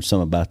and learned some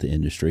about the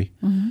industry.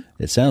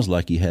 It sounds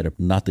like you had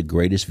not the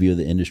greatest view of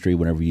the industry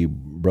whenever you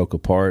broke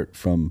apart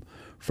from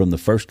the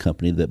first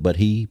company, but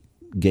he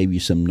gave you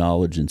some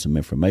knowledge and some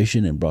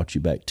information and brought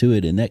you back to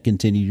it, and that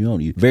continued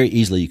on. You very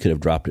easily, you could have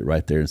dropped it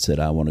right there and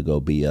said, I want to go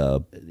be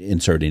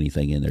insert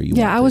anything in there you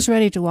want. I was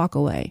ready to walk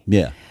away.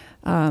 Yeah.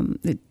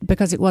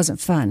 Because it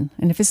wasn't fun.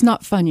 And if it's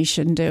not fun, you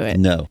shouldn't do it.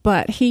 No.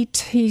 But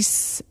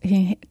he's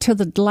till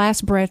the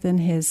last breath in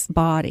his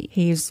body,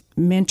 he's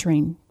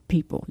mentoring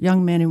people,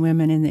 young men and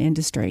women in the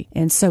industry.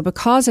 And so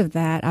because of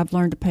that, I've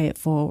learned to pay it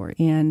forward.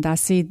 And I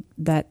see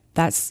that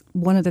that's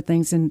one of the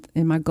things in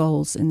my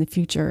goals in the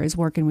future is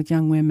working with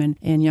young women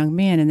and young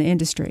men in the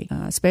industry,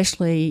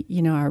 especially,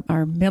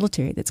 our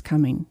military that's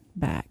coming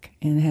back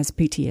and has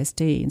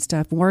PTSD and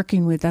stuff.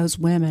 Working with those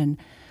women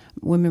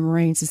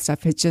Marines and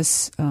stuff, it's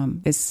just,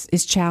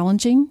 it's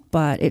challenging,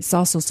 but it's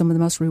also some of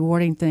the most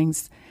rewarding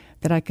things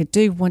that I could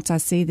do once I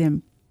see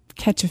them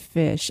catch a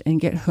fish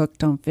and get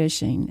hooked on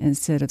fishing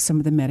instead of some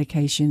of the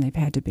medication they've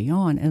had to be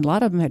on. And a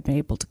lot of them had been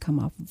able to come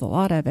off of a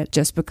lot of it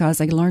just because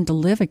they learned to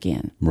live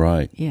again.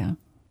 Right. Yeah.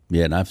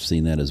 Yeah, and I've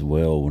seen that as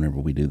well whenever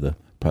we do the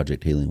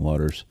Project Healing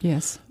Waters.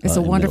 Yes. It's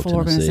a wonderful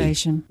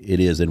organization. It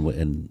is,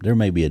 and there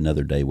may be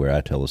another day where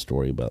I tell a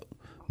story about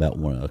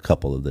a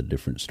couple of the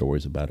different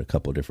stories about a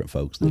couple of different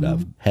folks that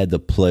I've had the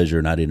pleasure,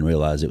 and I didn't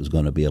realize it was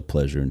going to be a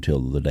pleasure until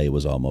the day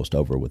was almost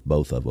over with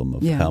both of them,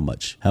 of how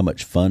much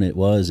fun it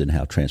was and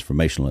how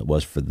transformational it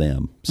was for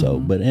them. So,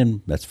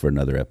 and that's for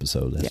another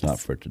episode. That's not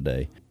for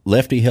today.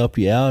 Lefty helped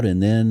you out, and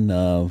then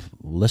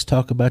let's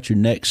talk about your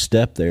next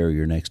step there,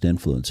 your next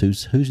influence.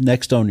 Who's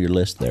next on your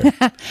list there?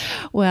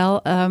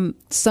 Well,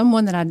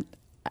 someone that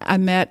I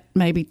met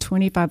maybe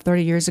 25,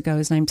 30 years ago.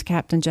 His name's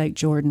Captain Jake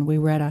Jordan. We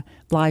were at a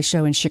fly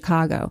show in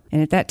Chicago.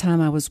 And at that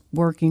time, I was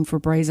working for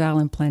Brays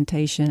Island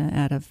Plantation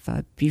out of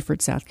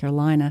Beaufort, South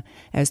Carolina,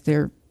 as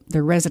their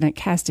resident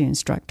casting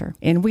instructor.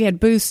 And we had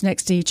booths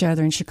next to each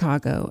other in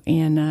Chicago.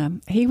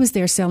 And he was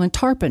there selling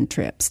tarpon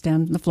trips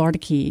down the Florida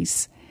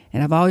Keys.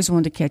 And I've always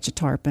wanted to catch a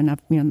tarpon.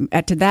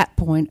 To that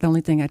point, the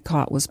only thing I'd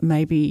caught was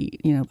maybe,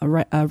 a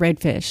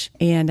redfish.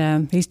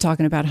 And he's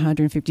talking about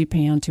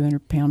 150-pound,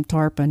 200-pound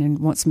tarpon and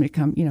wants me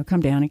to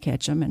come down and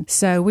catch them. And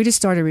so we just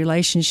started a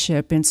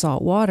relationship in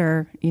salt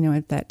water,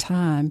 at that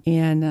time.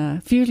 And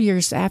a few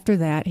years after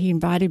that, he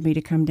invited me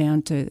to come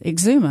down to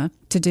Exuma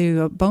to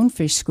do a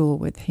bonefish school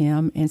with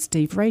him and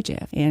Steve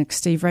Rajeff. And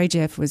Steve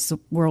Rajeff was the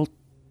world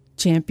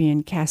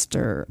champion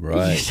caster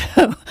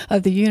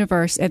of the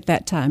universe at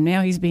that time.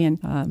 Now he's being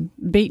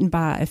beaten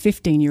by a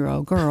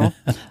 15-year-old girl,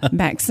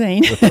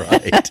 Maxine.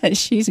 Right.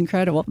 She's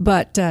incredible.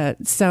 But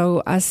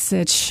so I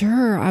said,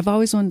 sure, I've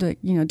always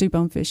wanted to, do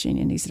bone fishing.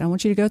 And he said, I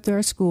want you to go through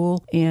our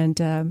school and,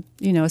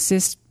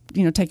 assist,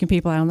 taking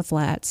people out on the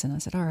flats. And I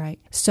said, all right.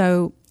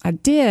 So I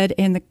did,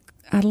 and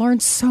I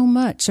learned so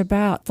much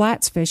about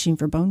flats fishing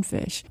for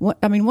bonefish. One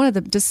of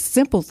the just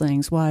simple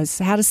things was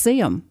how to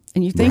see them.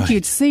 And you think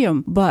you'd see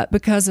them, but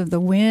because of the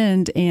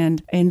wind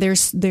and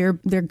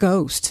their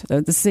ghost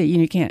of the sea,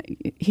 you can't.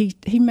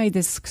 He made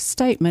this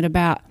statement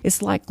about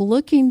it's like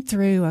looking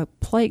through a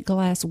plate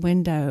glass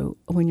window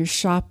when you're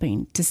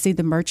shopping to see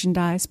the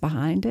merchandise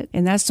behind it,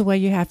 and that's the way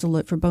you have to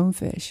look for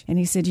bonefish. And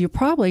he said you'll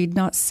probably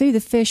not see the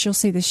fish, you'll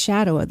see the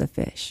shadow of the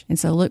fish, and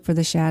so look for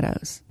the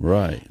shadows.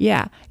 Right.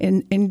 Yeah,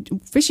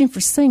 and fishing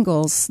for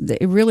singles,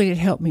 it really did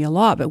help me a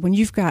lot. But when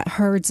you've got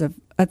herds of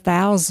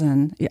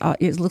 1,000,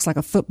 it looks like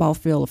a football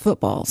field of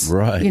footballs.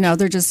 Right.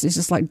 It's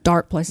just like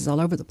dark places all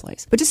over the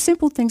place. But just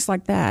simple things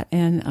like that.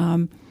 And,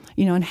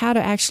 and how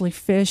to actually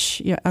fish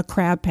a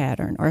crab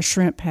pattern or a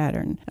shrimp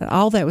pattern.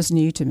 All that was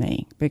new to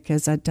me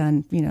because I'd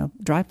done,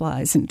 dry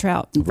flies and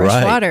trout and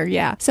fresh water.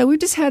 Yeah. So we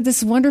just had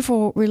this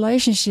wonderful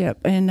relationship.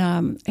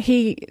 And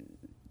he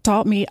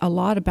taught me a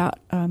lot about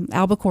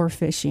albacore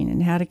fishing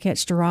and how to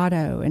catch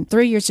dorado. And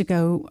 3 years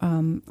ago,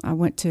 I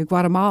went to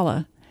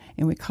Guatemala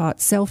and we caught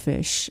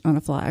sailfish on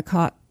a fly. I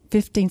caught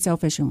 15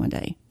 sailfish in one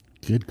day.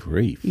 Good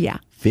grief. Yeah.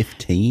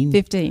 15?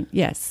 15,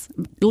 yes.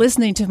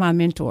 Listening to my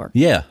mentor.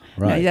 Yeah,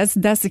 right. No,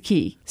 that's the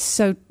key.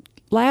 So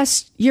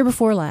year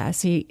before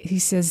last, he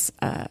says,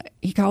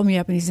 he called me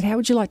up and he said, how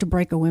would you like to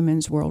break a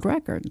women's world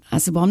record? I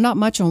said, well, I'm not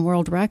much on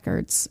world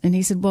records. And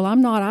he said, well,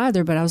 I'm not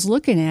either, but I was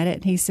looking at it.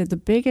 And he said, the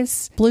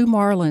biggest blue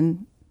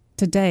marlin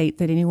to date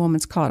that any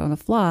woman's caught on a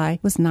fly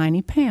was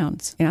 90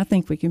 pounds. And I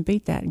think we can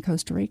beat that in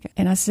Costa Rica.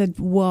 And I said,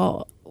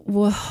 well,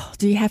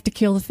 do you have to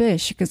kill the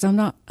fish? Because I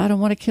don't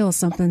want to kill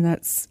something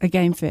that's a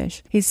game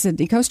fish. He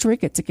said, in Costa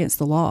Rica, it's against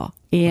the law.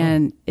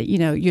 And,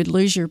 you'd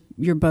lose your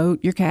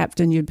boat, your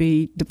captain, you'd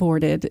be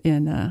deported.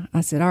 And I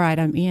said, all right,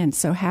 I'm in.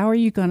 So how are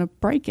you going to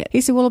break it?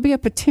 He said, well, it'll be a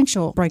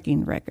potential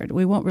breaking record.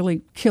 We won't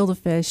really kill the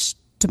fish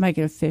to make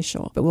it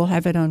official, but we'll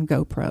have it on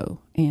GoPro.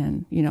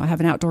 And, I have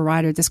an outdoor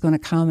writer that's going to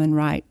come and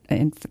write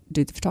and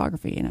do the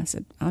photography. And I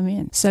said, I'm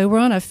in. So we're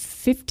on a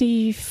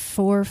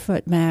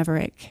 54-foot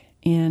Maverick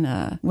and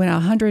went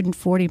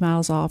 140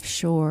 miles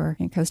offshore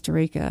in Costa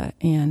Rica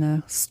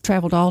and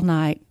traveled all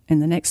night.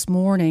 And the next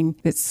morning,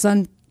 the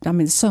sun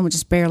was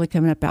just barely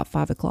coming up about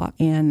 5 o'clock.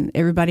 And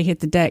everybody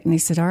hit the deck and they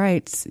said, all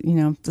right,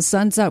 the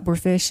sun's up, we're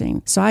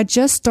fishing. So I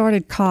just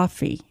started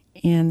coffee.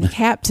 And the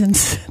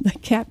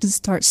captain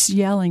starts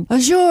yelling,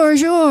 ashore,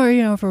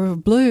 for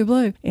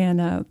blue.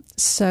 And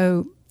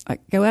so I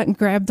go out and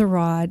grab the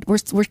rod.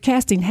 We're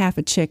casting half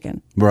a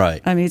chicken.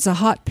 Right. It's a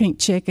hot pink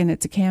chicken.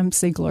 It's a Cam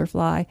Siegler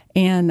fly.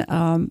 And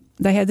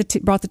they had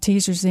brought the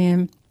teasers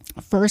in.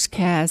 First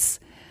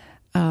cast,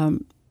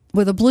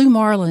 with a blue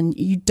marlin,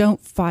 you don't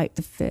fight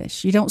the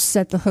fish. You don't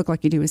set the hook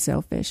like you do with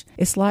sailfish.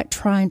 It's like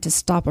trying to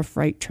stop a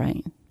freight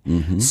train.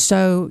 Mm-hmm.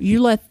 So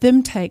you let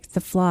them take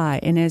the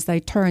fly, and as they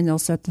turn, they'll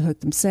set the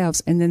hook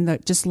themselves, and then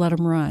just let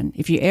them run.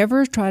 If you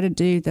ever try to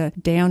do the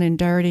down and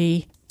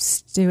dirty,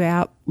 stew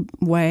out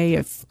way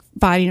of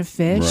fighting a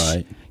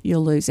fish,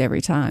 you'll lose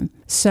every time.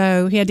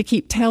 So he had to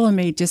keep telling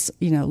me, just,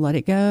 let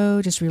it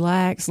go, just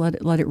relax, let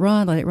it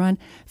run.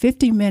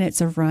 50 minutes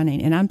of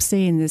running, and I'm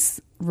seeing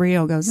this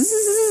reel go,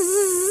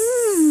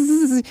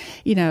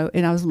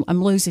 and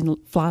I'm losing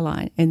fly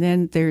line. And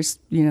then there's,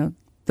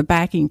 the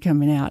backing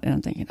coming out, and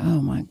I'm thinking, oh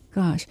my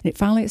gosh. And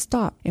finally it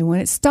stopped. And when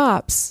it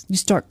stops,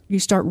 you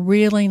start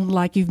reeling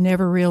like you've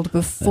never reeled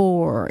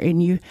before.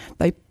 And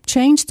they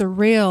changed the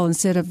reel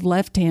instead of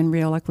left hand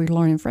reel like we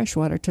learn in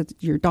freshwater to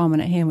your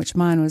dominant hand, which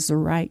mine was the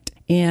right.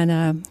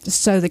 And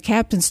so the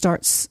captain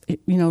starts,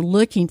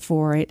 looking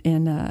for it,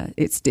 and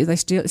it's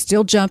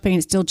still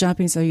jumping,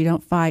 so you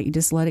don't fight, you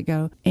just let it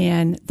go.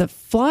 And the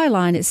fly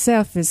line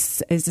itself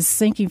is a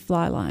sinking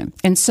fly line,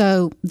 and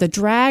so the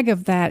drag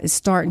of that is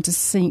starting to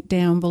sink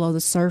down below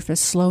the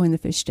surface, slowing the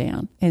fish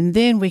down. And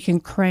then we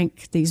can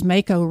crank these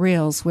Mako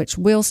reels, which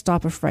will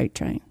stop a freight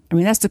train.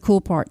 That's the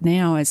cool part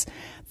now is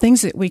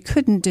things that we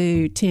couldn't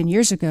do 10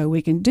 years ago,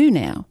 we can do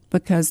now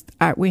because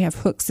we have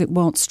hooks that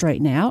won't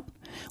straighten out.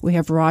 We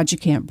have rods you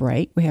can't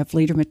break. We have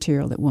leader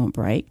material that won't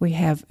break. We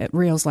have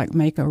reels like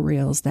Mako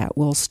reels that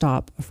will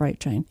stop a freight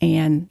train,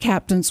 and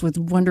captains with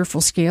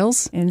wonderful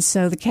skills. And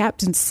so the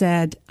captain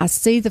said, I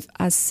see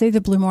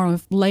the Blue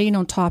Marlin laying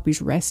on top.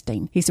 He's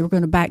resting. He said, we're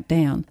going to back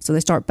down. So they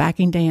start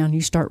backing down.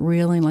 You start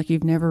reeling like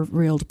you've never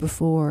reeled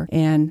before.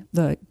 And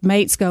the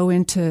mates go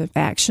into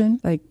action.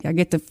 I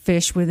get the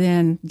fish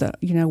within the,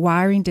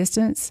 wiring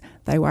distance.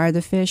 They wire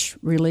the fish,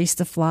 release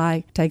the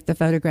fly, take the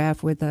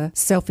photograph with a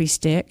selfie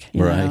stick,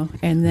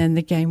 and then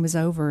the game was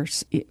over.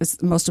 It was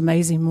the most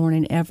amazing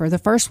morning ever. The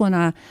first one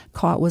I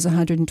caught was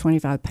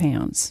 125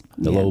 pounds.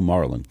 The little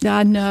marlin.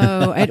 I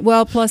know.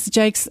 Plus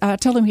Jake's, I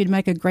told him he'd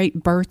make a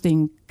great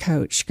birthing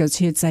coach because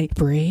he'd say,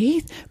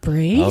 breathe.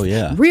 Oh,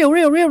 yeah. Reel.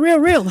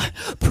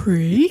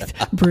 Breathe.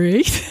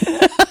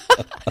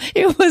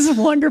 It was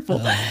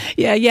wonderful.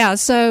 Yeah.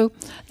 So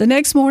the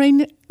next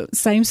morning,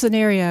 same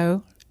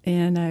scenario.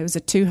 And it was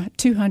a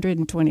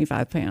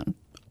 225 pound.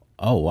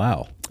 Oh,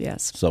 wow.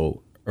 Yes.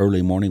 So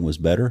early morning was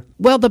better?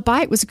 Well, the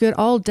bite was good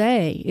all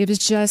day. It was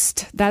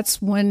just,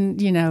 that's when,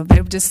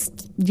 they would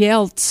just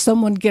yell,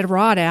 someone get a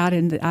rod out,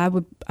 and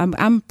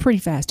I'm pretty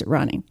fast at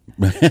running.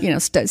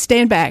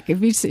 Stand back.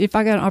 If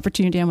I got an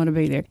opportunity, I'm going to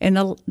be there. And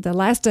the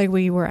last day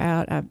we were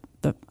out,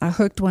 I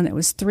hooked one that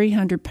was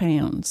 300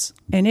 pounds,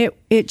 and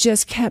it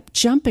just kept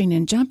jumping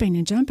and jumping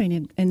and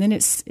jumping, and then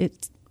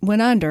it went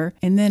under,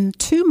 and then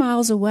 2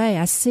 miles away,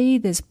 I see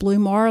this blue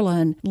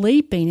marlin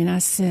leaping, and I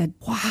said,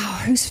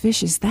 wow, whose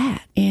fish is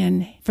that?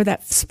 And for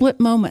that split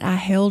moment, I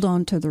held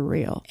on to the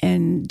reel,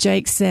 and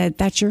Jake said,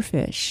 that's your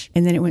fish.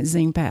 And then it went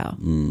zing pow.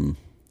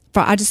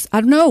 I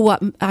don't know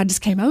what, I just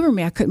came over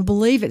me. I couldn't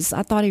believe it.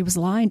 I thought he was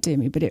lying to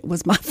me, but it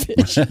was my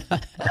fish.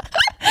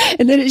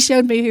 And then it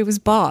showed me who was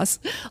boss.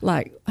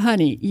 Like,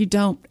 honey, you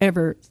don't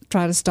ever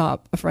try to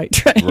stop a freight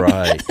train.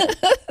 Right.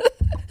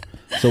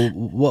 So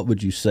what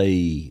would you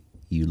say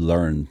you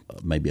learned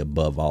maybe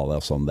above all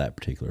else on that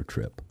particular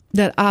trip?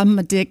 That I'm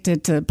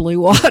addicted to blue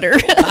water.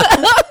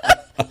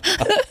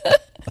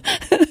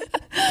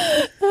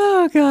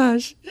 Oh,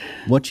 gosh.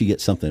 Once you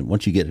get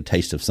a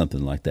taste of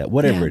something like that,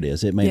 whatever it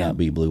is, it may not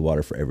be blue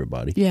water for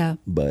everybody. Yeah.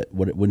 But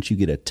once you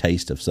get a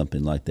taste of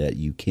something like that,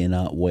 you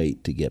cannot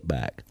wait to get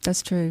back.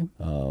 That's true.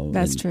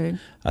 That's true.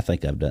 I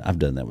think I've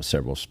done that with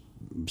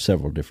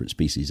several different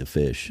species of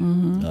fish.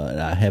 Mm-hmm.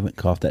 And I haven't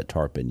caught that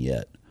tarpon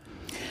yet.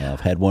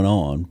 I've had one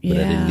on, but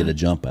I didn't get a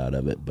jump out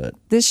of it. But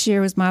this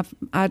year was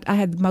I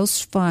had the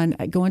most fun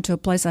going to a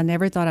place I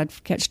never thought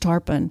I'd catch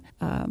tarpon.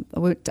 I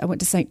went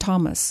to St.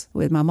 Thomas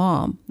with my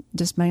mom,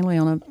 just mainly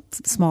on a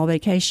small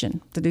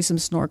vacation to do some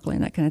snorkeling,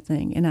 that kind of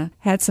thing. And I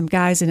had some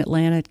guys in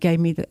Atlanta gave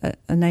me the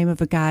name of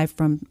a guy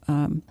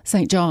from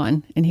St.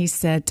 John, and he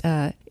said,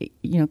 get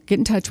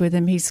in touch with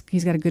him. He's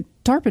got a good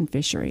tarpon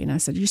fishery. And I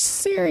said, you're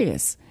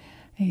serious?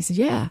 And he said,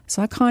 yeah.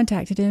 So I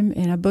contacted him,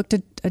 and I booked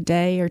a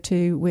day or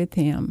two with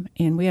him,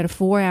 and we had a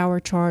 4-hour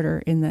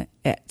charter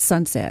at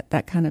sunset,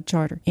 that kind of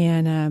charter.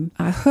 And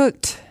I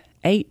hooked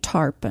 8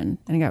 tarpon,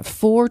 and I got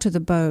 4 to the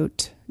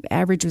boat. The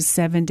average was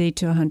 70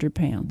 to 100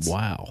 pounds.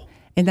 wow.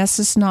 And that's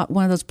just not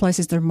one of those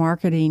places they're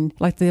marketing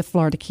like the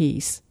Florida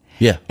Keys.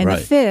 Yeah, and right.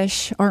 the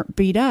fish aren't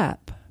beat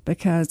up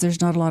because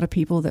there's not a lot of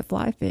people that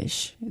fly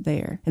fish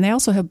there. And they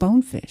also have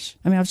bonefish.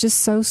 I mean, I was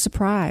just so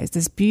surprised.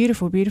 This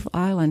beautiful, beautiful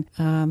island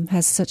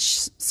has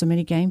so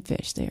many game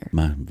fish there.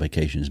 My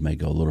vacations may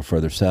go a little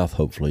further south,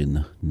 hopefully in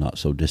the not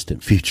so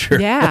distant future.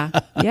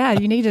 Yeah,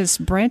 you need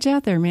to branch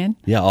out there, man.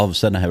 Yeah, all of a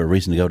sudden I have a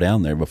reason to go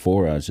down there.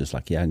 Before I was just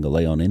like, I can go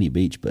lay on any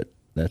beach, but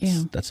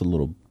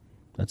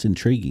that's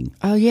intriguing.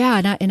 Oh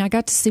yeah, and I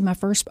got to see my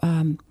first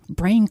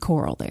brain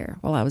coral there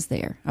while I was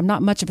there. I'm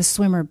not much of a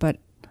swimmer, but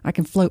I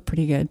can float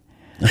pretty good.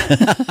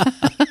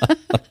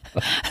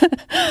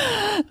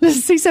 To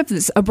see something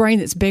a brain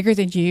that's bigger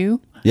than you,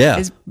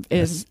 took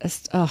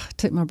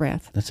my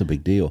breath. That's a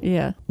big deal.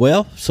 Yeah.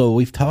 Well, so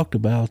we've talked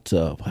about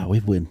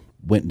we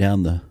went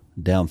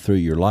down through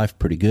your life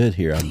pretty good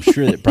here. I'm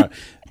sure that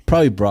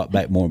probably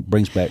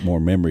brings back more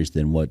memories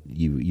than what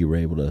you were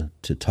able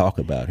to talk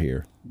about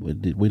here.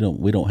 We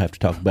don't have to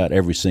talk about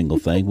every single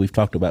thing. We've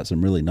talked about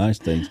some really nice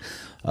things.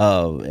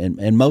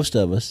 And most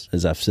of us,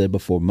 as I've said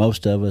before,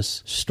 most of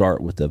us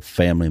start with a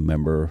family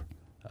member.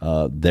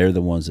 They're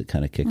the ones that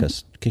kind of kick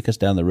us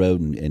down the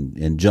road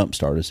and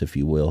jumpstart us, if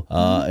you will.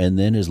 And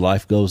then as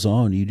life goes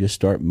on, you just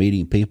start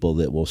meeting people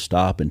that will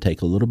stop and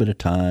take a little bit of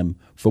time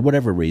for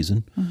whatever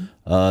reason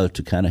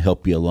to kind of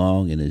help you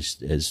along. And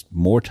as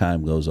more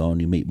time goes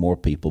on, you meet more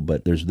people.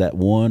 But there's that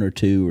 1 or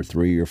 2 or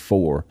 3 or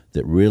 4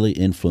 that really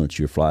influence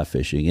your fly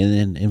fishing, and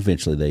then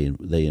eventually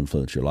they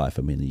influence your life.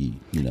 I mean,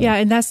 Yeah,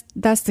 and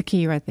that's the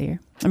key right there.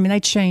 I mean,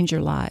 they change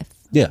your life.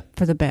 Yeah,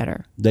 for the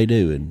better. They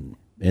do,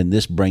 and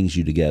this brings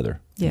you together.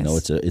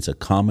 Yes. It's a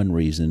common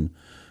reason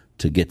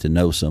to get to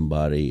know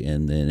somebody,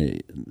 and then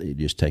you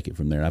just take it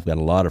from there. I've got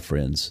a lot of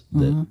friends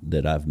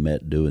that I've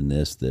met doing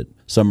this. That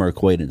some are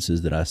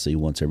acquaintances that I see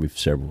once every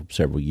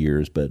several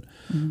years, but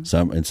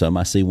some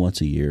I see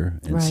once a year,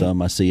 and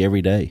some I see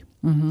every day.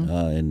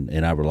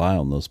 and I rely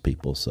on those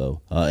people.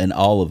 So, and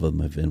all of them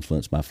have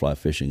influenced my fly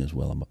fishing as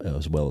well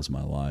as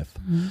my life.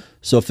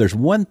 So, if there's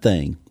one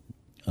thing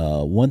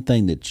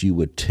that you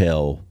would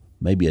tell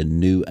maybe a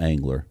new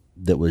angler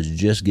that was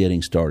just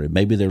getting started,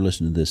 maybe they're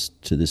listening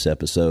to this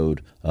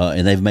episode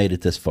and they've made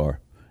it this far.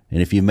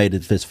 And if you made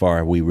it this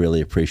far, we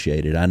really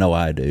appreciate it. I know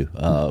I do,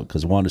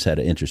 because Wanda's had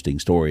an interesting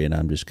story, and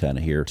I'm just kind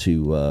of here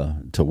to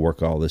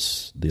work all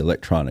the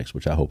electronics,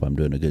 which I hope I'm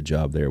doing a good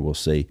job there. We'll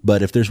see.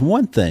 But if there's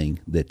one thing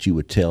that you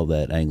would tell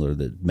that angler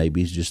that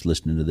maybe he's just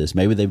listening to this,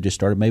 maybe they've just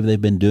started, maybe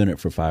they've been doing it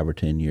for 5 or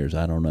 10 years,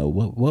 I don't know.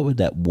 What would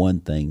that one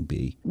thing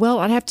be? Well,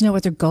 I'd have to know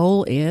what their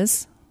goal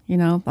is.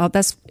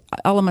 That's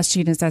all of my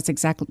students. That's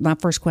exactly my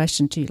first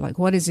question to you. Like,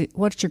 what is it?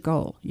 What's your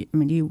goal? Do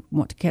you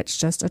want to catch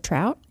just a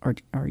trout,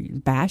 or you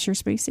bass your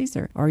species,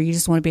 or you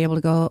just want to be able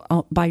to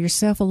go by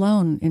yourself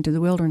alone into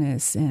the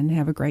wilderness and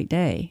have a great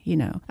day?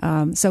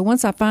 So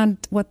once I find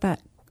what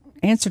that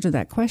answer to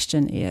that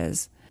question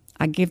is,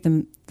 I give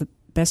them the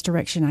best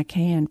direction I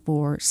can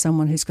for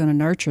someone who's going to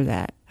nurture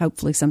that.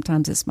 Hopefully,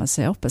 sometimes it's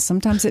myself, but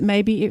sometimes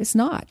it's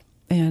not,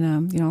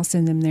 and I'll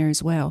send them there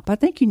as well. But I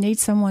think you need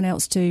someone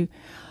else to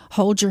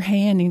hold your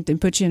hand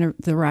and put you in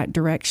the right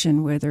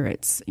direction, whether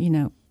it's,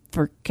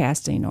 for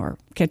casting or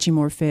catching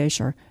more fish,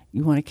 or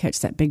you want to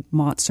catch that big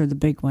monster, the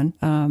big one.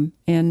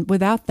 And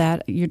without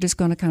that, you're just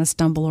going to kind of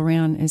stumble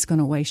around, and it's going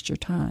to waste your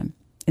time.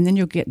 And then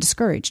you'll get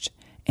discouraged,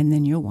 and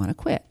then you'll want to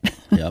quit.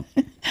 Yep.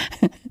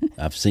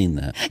 I've seen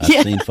that.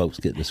 I've seen folks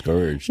get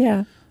discouraged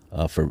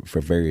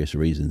for various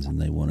reasons,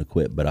 and they want to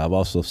quit. But I've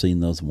also seen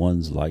those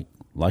ones like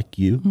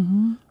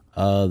you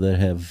that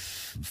have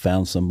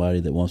found somebody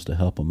that wants to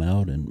help them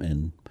out,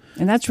 and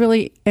it's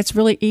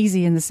really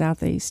easy in the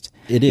Southeast.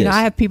 It is.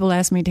 I have people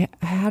ask me,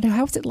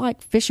 how's it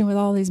like fishing with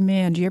all these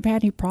men? Do you ever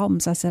have any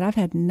problems? I said, I've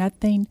had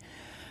nothing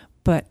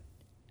but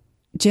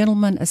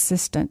gentleman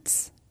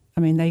assistance.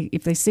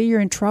 If they see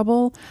you're in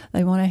trouble,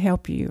 they want to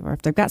help you. Or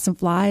if they've got some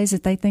flies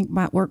that they think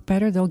might work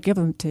better, they'll give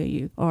them to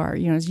you. Or,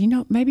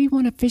 maybe you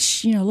want to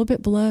fish, a little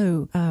bit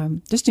below.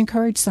 Just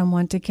encourage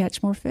someone to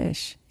catch more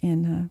fish.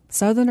 And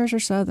Southerners are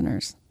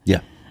Southerners. Yeah.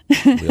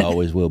 We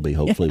always will be.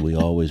 Hopefully, we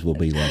always will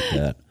be like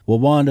that. Well,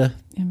 Wanda,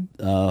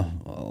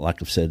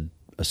 like I've said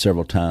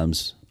several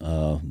times,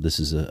 this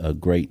is a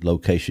great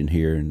location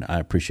here, and I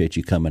appreciate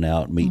you coming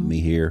out, meeting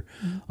me here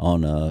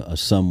on a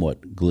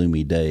somewhat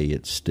gloomy day.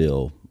 It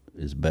still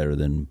is better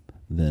than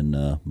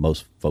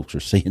most folks are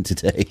seeing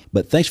today.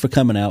 But thanks for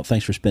coming out.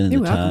 Thanks for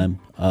spending the time.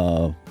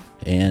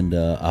 And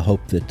I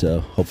hope that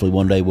hopefully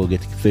one day we'll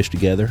get to fish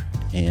together.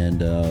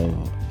 And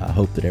I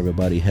hope that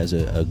everybody has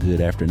a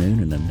good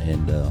afternoon,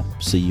 and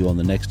see you on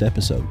the next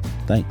episode.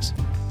 Thanks.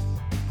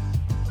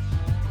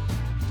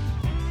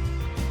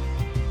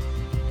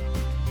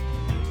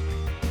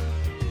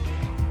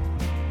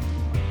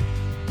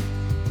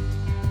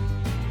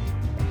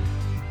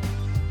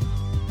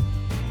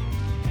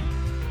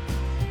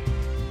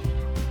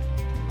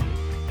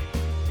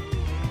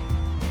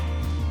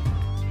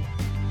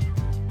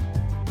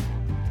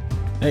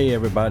 Hey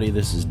everybody,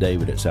 this is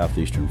David at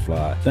Southeastern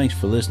Fly. Thanks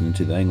for listening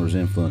to the Angler's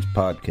Influence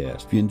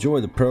podcast. If you enjoy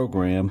the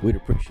program, we'd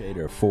appreciate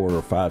a 4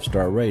 or 5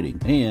 star rating.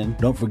 And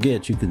don't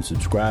forget, you can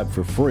subscribe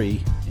for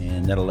free,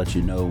 and that'll let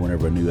you know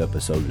whenever a new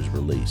episode is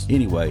released.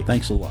 Anyway,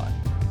 thanks a lot.